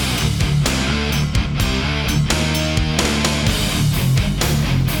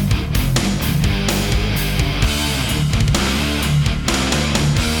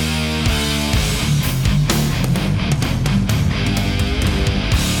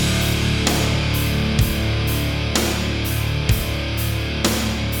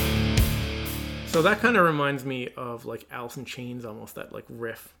 So that kind of reminds me of like Alice in Chains, almost, that like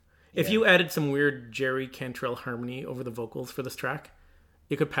riff. If you added some weird Jerry Cantrell harmony over the vocals for this track,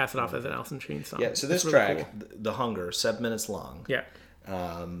 you could pass it off as an Alice in Chains song. Yeah, so this really track, cool. The Hunger, 7 minutes long. Yeah.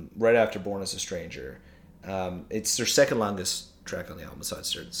 Right after Born as a Stranger. It's their second longest track on the album besides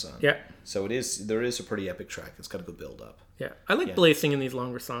Stir the Sun. Yeah. So there is a pretty epic track. It's got a good build up. Yeah. I like Blaze singing these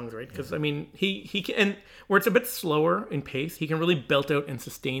longer songs, right? Because, I mean, he can, and where it's a bit slower in pace, he can really belt out and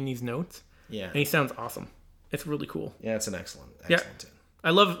sustain these notes. Yeah. And he sounds awesome. It's really cool. Yeah, it's an excellent Yeah. tune.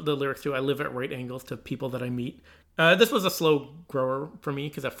 I love the lyrics too. I live at right angles to people that I meet. This was a slow grower for me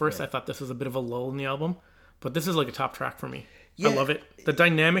because at first I thought this was a bit of a lull in the album, but this is like a top track for me. Yeah. I love it. The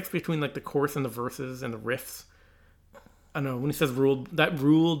dynamics between like the chorus and the verses and the riffs. I don't know, when he says ruled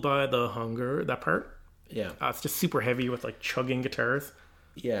by the hunger, that part. Yeah. It's just super heavy with like chugging guitars.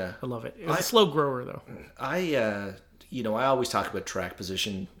 Yeah. I love it. It was a slow grower though. I always talk about track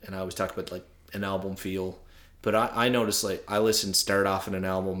position and I always talk about like an album feel. But I notice, like, I start off in an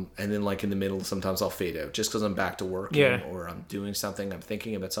album, and then, like, in the middle, sometimes I'll fade out, just because I'm back to working, or I'm doing something, I'm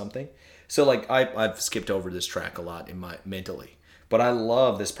thinking about something. So, like, I've skipped over this track a lot mentally. But I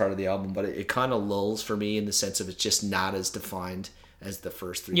love this part of the album, but it kind of lulls for me in the sense of it's just not as defined as the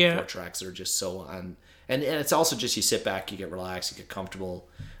first 3 or 4 tracks that are just so on. And it's also just you sit back, you get relaxed, you get comfortable.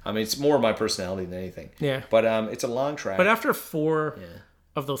 I mean, it's more of my personality than anything. Yeah. But it's a long track. But after 4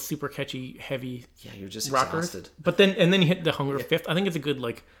 of those super catchy, heavy you're just rockers, exhausted. but then you hit the Hunger Fifth. I think it's a good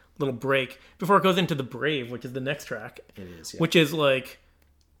like little break before it goes into the Brave, which is the next track. It is, which is like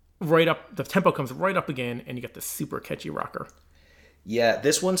right up. The tempo comes right up again, and you get the super catchy rocker. Yeah,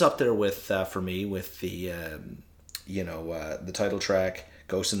 this one's up there with for me with the the title track,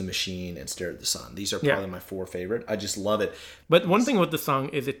 Ghost in the Machine, and Stare at the Sun. These are probably my 4 favorite. I just love it. But one thing with the song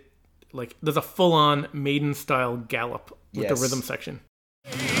is it like there's a full on Maiden style gallop with the rhythm section.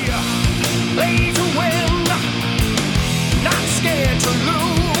 Play to win, not scared to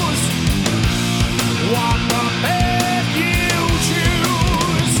lose. Walk the path you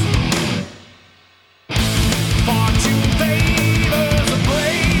choose. Fortune favors the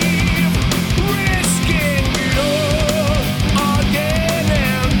brave, risking it all again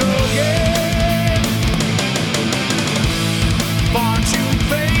and again. Fortune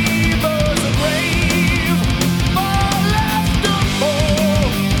favors the brave, fall after fall,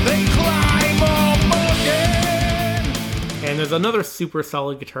 they climb up again. And there's another super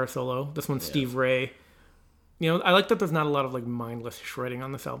solid guitar solo. This one's Steve Ray. You know, I like that there's not a lot of like mindless shredding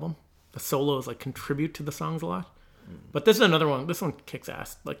on this album. The solos like contribute to the songs a lot. But this is another one. This one kicks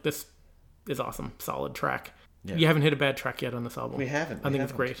ass. Like this is awesome. Solid track. Yeah. You haven't hit a bad track yet on this album. We haven't. I think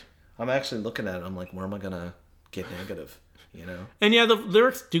it's great. I'm actually looking at it. I'm like, where am I going to get negative? You know? And yeah, the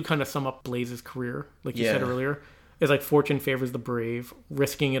lyrics do kind of sum up Blaze's career. Like you said earlier. It's like fortune favors the brave,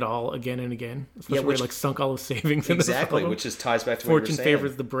 risking it all again and again. Especially where he like sunk all his savings into this album. Which just ties back to fortune what you were saying.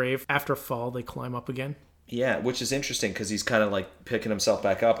 favors the brave. After fall, they climb up again. Yeah, which is interesting because he's kind of like picking himself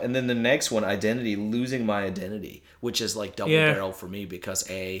back up. And then the next one, Identity, losing my identity, which is like double barrel for me because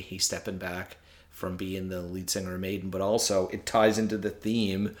he's stepping back from being the lead singer of Maiden, but also it ties into the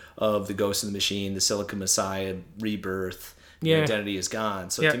theme of the Ghost in the Machine, the Silicon Messiah, rebirth, identity is gone.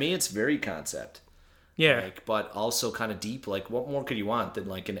 So to me, it's very concept. Yeah. Like, but also kind of deep. Like, what more could you want than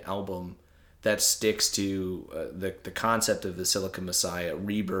like an album that sticks to the concept of the Silicon Messiah,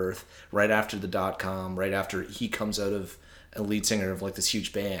 rebirth, right after the .com, right after he comes out of a lead singer of like this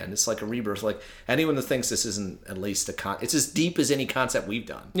huge band. It's like a rebirth. Like anyone that thinks this isn't at least it's as deep as any concept we've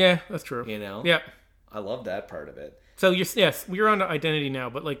done. Yeah, that's true. You know? Yeah. I love that part of it. So we're on to Identity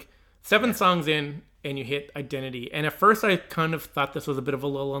now, but like 7 songs in and you hit Identity. And at first I kind of thought this was a bit of a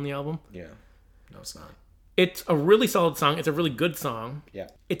lull on the album. Yeah. No, it's not. It's a really solid song. It's a really good song. Yeah.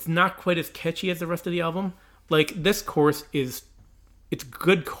 It's not quite as catchy as the rest of the album. Like, this chorus it's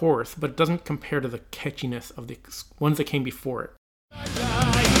good chorus, but it doesn't compare to the catchiness of the ones that came before it.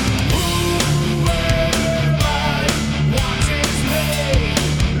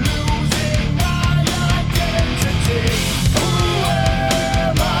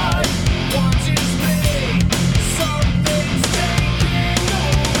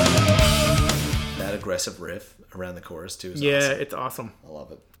 Aggressive riff around the chorus too is awesome. It's awesome. I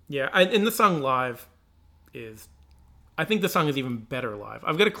love it. Yeah, and the song live I think the song is even better live.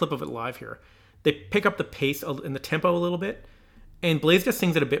 I've got a clip of it live here. They pick up the pace and the tempo a little bit, and Blaze just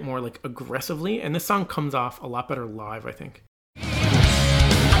sings it a bit more like aggressively, and this song comes off a lot better live, I think.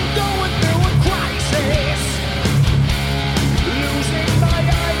 I'm going through a crisis, losing my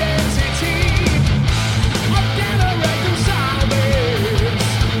identity. I'm gonna reconcile this.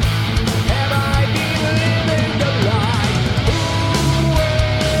 Have I been living the lie? Who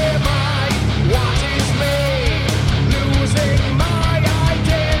am I? What is me? Losing my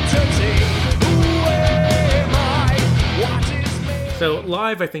identity. Who am I? What is me? So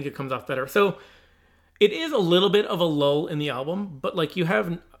live, I think it comes off better. So it is a little bit of a lull in the album, but like you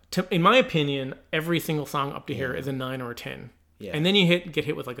have, in my opinion, every single song up to here is a 9 or a 10. Yeah. And then you get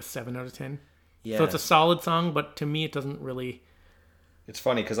hit with like a 7 out of 10. Yeah. So it's a solid song, but to me it doesn't really... It's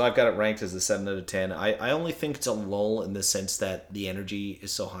funny because I've got it ranked as a 7 out of 10. I only think it's a lull in the sense that the energy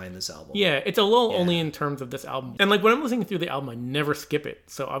is so high in this album. Yeah, it's a lull only in terms of this album. And like when I'm listening through the album, I never skip it.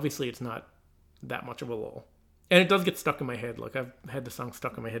 So obviously it's not that much of a lull. And it does get stuck in my head. Like I've had the song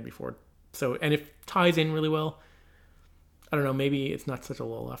stuck in my head before. So, and it ties in really well. I don't know, maybe it's not such a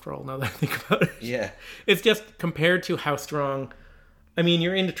lull after all, now that I think about it. Yeah. It's just compared to how strong... I mean,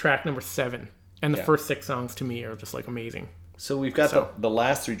 you're into track number 7, and the first 6 songs to me are just, like, amazing. So we've got the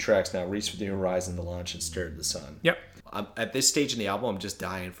last 3 tracks now, Reach for the Horizon, The Launch, and Stare at the Sun. Yep. At this stage in the album, I'm just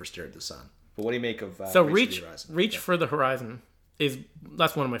dying for Stare at the Sun. But what do you make of Reach for the Horizon?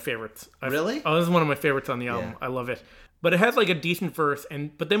 That's one of my favorites. Really? This is one of my favorites on the album. Yeah. I love it. But it has, like, a decent verse,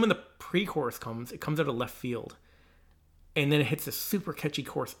 but then when the pre-chorus comes, it comes out of left field. And then it hits this super catchy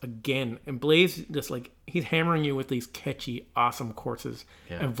chorus again. And Blaze just like, he's hammering you with these catchy, awesome choruses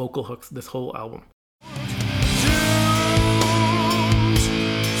and vocal hooks this whole album.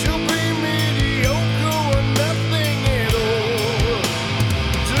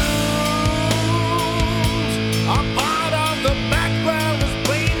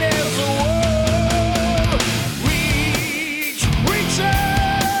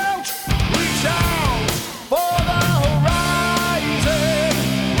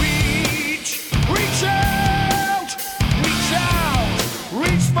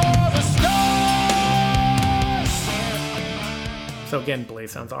 So again,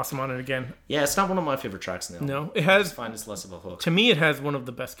 Blaze sounds awesome on it again. Yeah, it's not one of my favorite tracks in the album. No, it has... I find it's less of a hook. To me, it has one of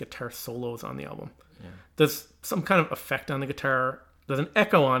the best guitar solos on the album. Yeah. There's some kind of effect on the guitar. There's an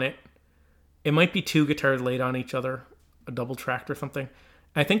echo on it. It might be two guitars laid on each other, a double tracked or something.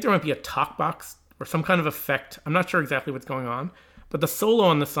 I think there might be a talk box or some kind of effect. I'm not sure exactly what's going on, but the solo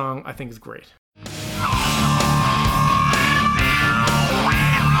on the song I think is great.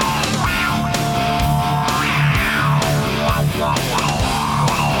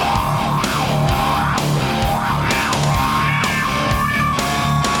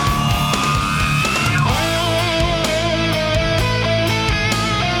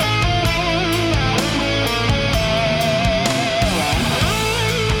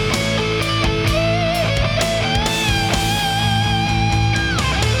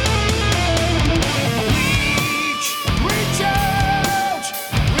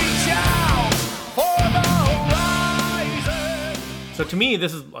 So to me,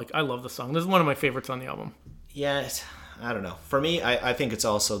 this is like, I love the song. This is one of my favorites on the album. Yeah, I don't know. For me, I think it's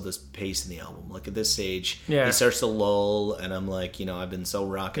also this pace in the album. Like at this stage, Yeah. it starts to lull, and I'm like, I've been so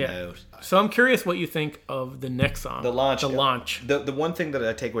rocking out. So I'm curious what you think of the next song. The launch. The launch. The one thing that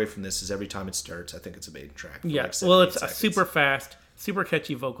I take away from this is every time it starts, I think it's a Maiden track. For Yeah. like 7, Well, 8 it's seconds. super fast, super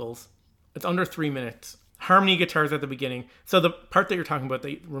catchy vocals. It's under 3 minutes. Harmony guitars at the beginning. So the part that you're talking about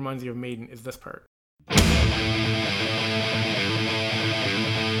that reminds you of Maiden is this part.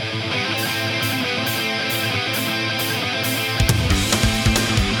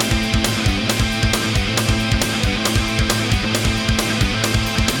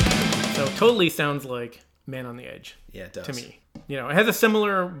 So totally sounds like Man on the Edge. Yeah, it does. To me. It has a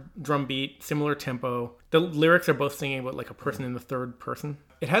similar drum beat, similar tempo. The lyrics are both singing about like a person in the third person.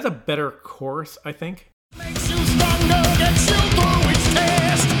 It has a better chorus, I think. Makes you stronger, gets you through each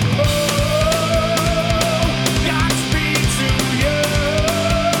test. Oh, Godspeed to you.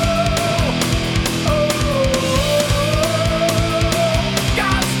 Oh,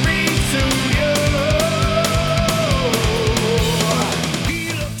 Godspeed to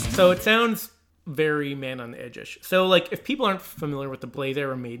you. So it sounds very Man on the Edge-ish. So like if people aren't familiar with the Blaze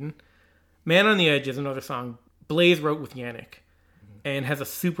era Maiden, Man on the Edge is another song Blaze wrote with Yannick and has a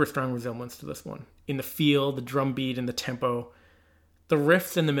super strong resemblance to this one. In the feel, the drum beat, and the tempo. The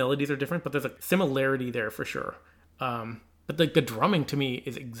riffs and the melodies are different, but there's a similarity there for sure. But the drumming to me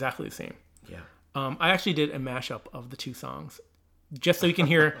is exactly the same. Yeah. I actually did a mashup of the two songs, just so you can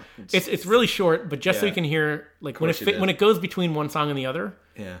hear. It's really short, but just so you can hear like when it goes between one song and the other.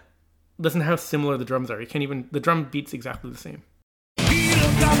 Yeah. Listen to how similar the drums are. You can't even. The drum beat's exactly the same.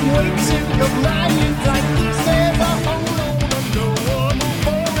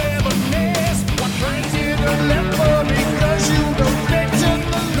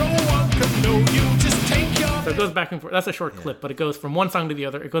 So it goes back and forth. That's a short clip, but it goes from one song to the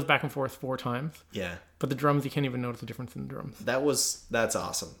other. It goes back and forth 4 times. Yeah. But the drums, you can't even notice the difference in the drums. That's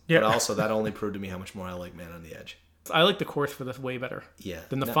awesome. Yeah. But also that only proved to me how much more I like Man on the Edge. I like the chorus for this way better. Yeah.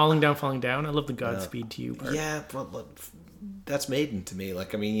 Than the falling down. I love the Godspeed to you part. Yeah, but that's Maiden to me.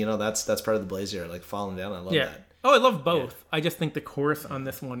 Like, I mean, that's part of the Blaze era. Like falling down, I love that. Oh, I love both. I just think the chorus on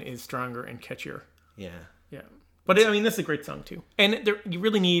this one is stronger and catchier. Yeah. Yeah. But I mean, this is a great song too. And you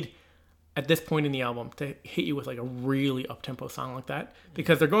really need, at this point in the album, to hit you with like a really up-tempo song like that.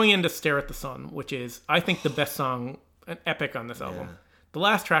 Because they're going into Stare at the Sun, which is, I think, the best song, an epic on this album. The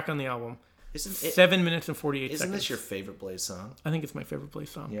last track on the album, 7 minutes and 48 seconds. Isn't this your favorite Blaze song? I think it's my favorite Blaze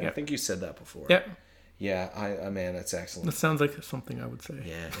song. Yeah, I think you said that before. Yeah. Yeah, man, that's excellent. That sounds like something I would say.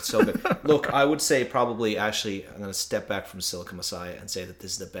 Yeah, it's so good. Look, I would say probably, actually, I'm going to step back from Silicon Messiah and say that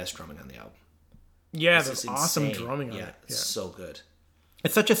this is the best drumming on the album. Yeah, This there's is awesome insane. drumming on Yeah, it. it's so good.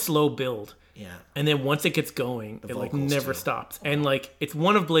 It's such a slow build. Yeah. And then once it gets going, it like vocals, never too. stops. And like it's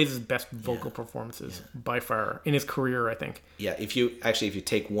one of Blaze's best vocal performances by far in his career, I think. Yeah, if you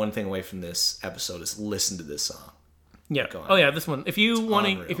take one thing away from this episode, is listen to this song. Yeah. Go on. Oh yeah, this one. If you want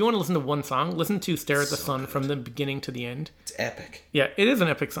unreal. to listen to one song, listen to Stare at the Sun from the beginning to the end. It's epic. Yeah, it is an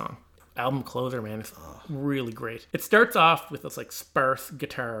epic song. album closer, man. It's really great. It starts off with this like sparse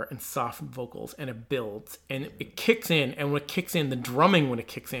guitar and soft vocals, and it builds, and it kicks in. And when it kicks in, the drumming when it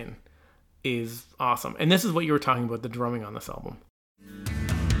kicks in is awesome. And this is what you were talking about, the drumming on this album.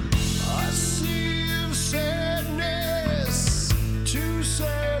 I see sadness to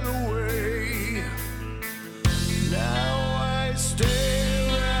sail away. Now I stare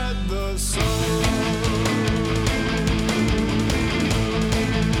at the sun.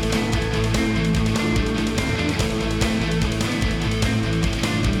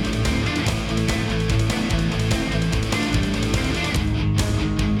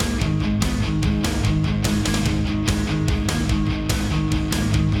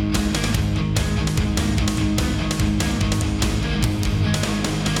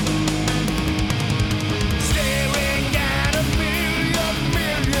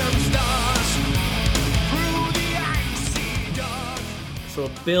 So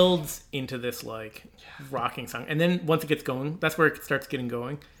it builds into this like rocking song, and then once it gets going, that's where it starts getting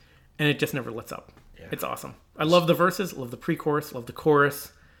going, and it just never lets up. Yeah. It's awesome. I love the verses, love the pre-chorus, love the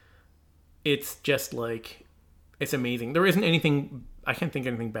chorus. It's just like, it's amazing. There isn't anything, I can't think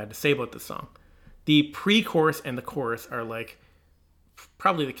of anything bad to say about this song. The pre-chorus and the chorus are like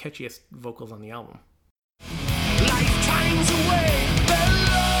probably the catchiest vocals on the album. Life times away, there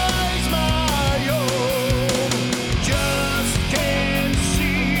lies my own. Just can't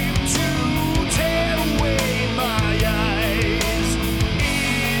seem to tear away my eyes.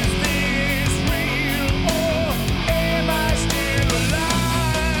 Is this real or am I still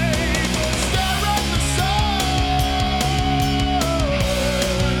alive? Stare at the sun.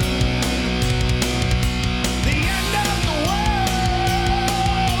 The end of the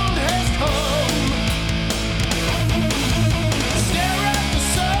world has come. Stare at the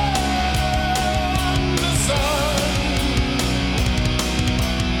sun.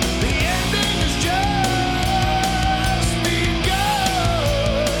 The ending has just begun.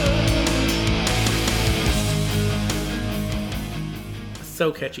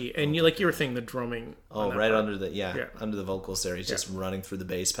 So catchy. And you, like you were saying, the drumming. Oh, on that right part. under the Yeah. under the vocals there. He's just running through the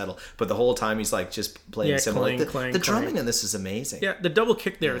bass pedal, but the whole time he's like just playing Yeah, similar. clang, the clang, the clang. drumming in this is amazing. Yeah, the double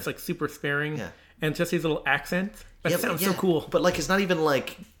kick there is like super sparing. Yeah. And just these little accents. That Yeah, sounds yeah. so cool. But like it's not even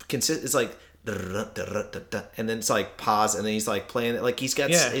like it's like and then it's like pause and then he's like playing it like he's got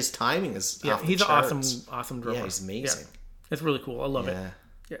Yeah. his timing is Yeah, off the he's an charts. awesome drummer. Yeah, he's amazing. It's really cool. I love Yeah. it.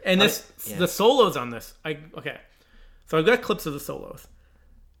 Yeah. And the solos on this, so I've got clips of the solos.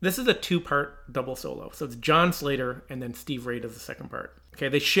 This is a 2-part double solo. So it's John Slater and then Steve Ray does the second part. Okay,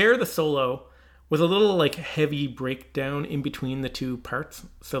 they share the solo with a little like heavy breakdown in between the two parts.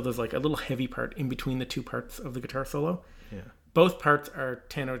 So there's like a little heavy part in between the two parts of the guitar solo. Yeah. Both parts are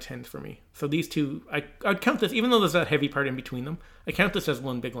 10 out of 10s for me. So these two, I'd count this, even though there's that heavy part in between them, I count this as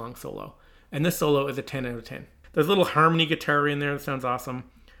one big long solo. And this solo is a 10 out of 10. There's a little harmony guitar in there that sounds awesome.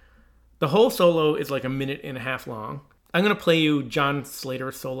 The whole solo is like a minute and a half long. I'm going to play you John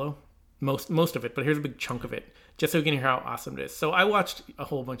Slater's solo, most of it, but here's a big chunk of it, just so you can hear how awesome it is. So I watched a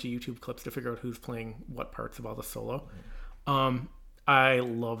whole bunch of YouTube clips to figure out who's playing what parts of all the solo. I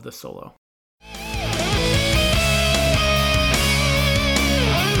love the solo.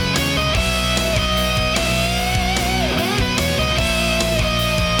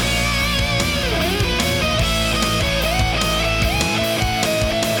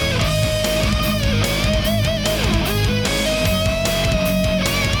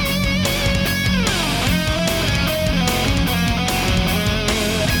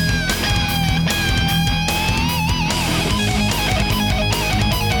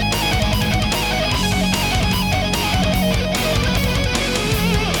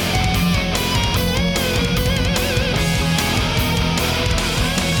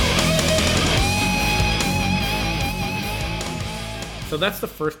 So that's the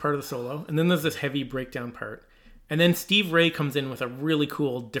first part of the solo. And then there's this heavy breakdown part. And then Steve Ray comes in with a really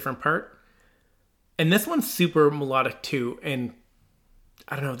cool different part. And this one's super melodic too. And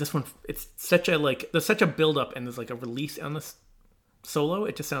I don't know, this one, it's such a like, there's such a build up and there's like a release on this solo.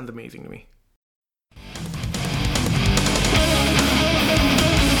 It just sounds amazing to me.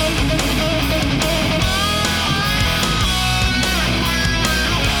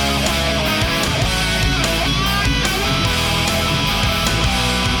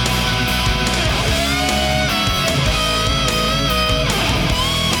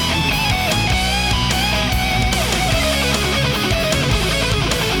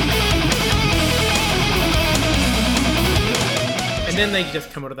 And then they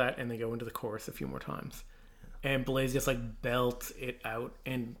just come out of that and they go into the chorus a few more times. And Blaze just like belts it out.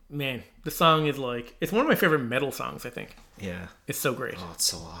 And man, the song is like, it's one of my favorite metal songs, I think. Yeah. It's so great. Oh, it's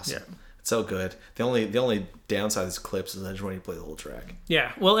so awesome. Yeah. It's so good. The only downside of these clips is I just want you to play the whole track.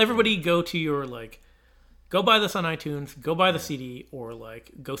 Yeah. Well, everybody go to your go buy this on iTunes, go buy the CD, or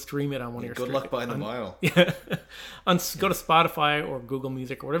go stream it on one of your. Good luck buying the vinyl. Yeah. Go to Spotify or Google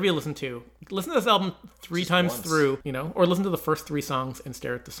Music or whatever you listen to. Listen to this album three times once. through, or listen to the first 3 songs and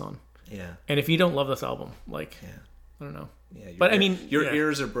stare at the sun. Yeah. And if you don't love this album, I don't know. Yeah. But I mean, your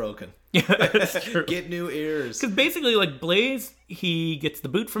ears are broken. Yeah, that's true. Get new ears. Because basically, Blaze, he gets the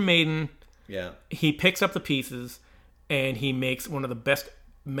boot from Maiden. Yeah. He picks up the pieces, and he makes one of the best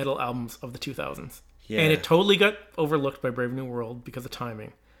metal albums of the 2000s. Yeah. And it totally got overlooked by Brave New World because of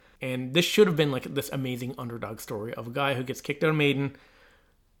timing. And this should have been this amazing underdog story of a guy who gets kicked out of Maiden,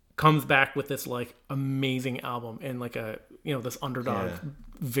 comes back with this amazing album and this underdog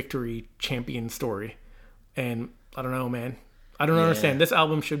victory champion story. And I don't know, man. I don't understand. This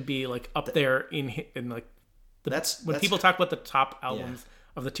album should be up there in when people talk about the top albums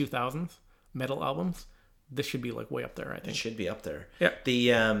of the 2000s, metal albums. This should be way up there, I think. It should be up there. Yeah.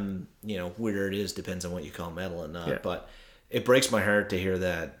 The where it is depends on what you call metal and not. Yeah. But it breaks my heart to hear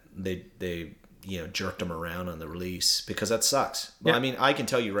that they jerked him around on the release, because that sucks. Well, Yeah. I mean, I can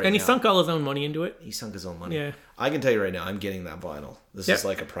tell you right now. And he sunk all his own money into it. He sunk his own money. Yeah. I can tell you right now, I'm getting that vinyl. This is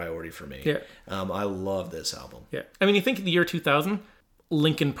a priority for me. Yeah. I love this album. Yeah. I mean, you think of the year 2000,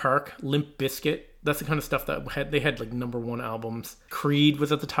 Linkin Park, Limp Bizkit, that's the kind of stuff that they had #1 albums. Creed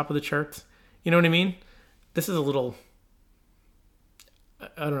was at the top of the charts. You know what I mean? This is a little,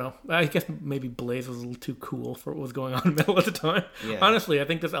 I don't know. I guess maybe Blaze was a little too cool for what was going on in metal at the time. Yeah. Honestly, I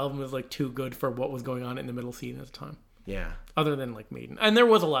think this album is too good for what was going on in the metal scene at the time. Yeah. Other than Maiden. And there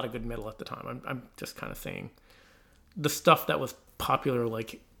was a lot of good metal at the time. I'm just kind of saying the stuff that was popular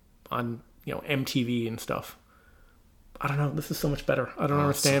on MTV and stuff. I don't know. This is so much better. I don't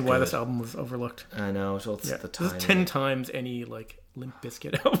understand why this album was overlooked. I know. So it's the time. This is 10 times any Limp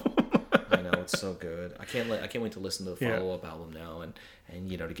Bizkit album. I know, it's so good. I can't wait to listen to the follow-up album now and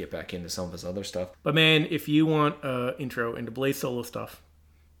to get back into some of his other stuff. But man, if you want an intro into Blaze solo stuff,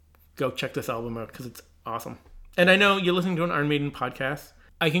 go check this album out because it's awesome. And I know you're listening to an Iron Maiden podcast.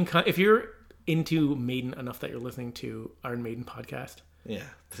 If you're into Maiden enough that you're listening to Iron Maiden podcast, yeah,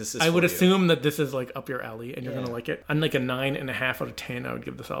 this is. I would assume that this is up your alley and you're gonna like it. I'm a 9.5 out of 10. I would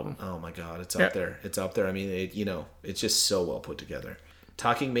give this album. Oh my god, it's up there. It's up there. I mean, it's just so well put together.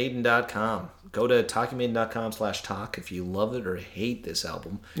 TalkingMaiden.com. Go to TalkingMaiden.com/talk if you love it or hate this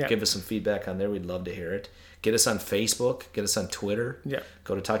album. Yeah. Give us some feedback on there. We'd love to hear it. Get us on Facebook. Get us on Twitter. Yeah.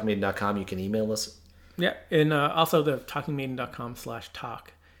 Go to TalkingMaiden.com. You can email us. Yeah, and also the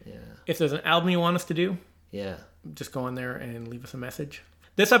TalkingMaiden.com/talk. Yeah. If there's an album you want us to do, Yeah. just go on there and leave us a message.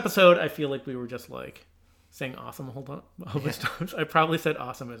 This episode, I feel like we were just saying awesome a whole bunch of times. I probably said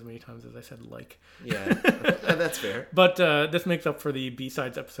awesome as many times as I said Yeah, that's fair. But this makes up for the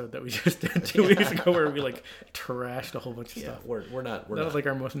B-sides episode that we just did 2 weeks ago where we trashed a whole bunch of stuff. We're not. That was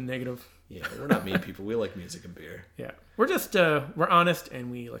our most negative. Yeah, we're not mean people. We like music and beer. Yeah, we're just we're honest,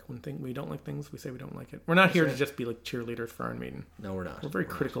 and we when we don't like things, we say we don't like it. We're not here to just be cheerleaders for Iron Maiden. No, we're not. We're very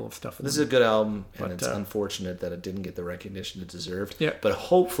critical of stuff. This is a good album, and it's unfortunate that it didn't get the recognition it deserved. Yeah. But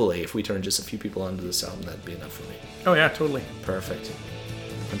hopefully, if we turn just a few people onto this album, that'd be enough for me. Oh yeah, totally. Perfect.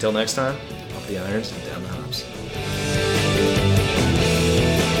 Until next time, up the irons and down the hops.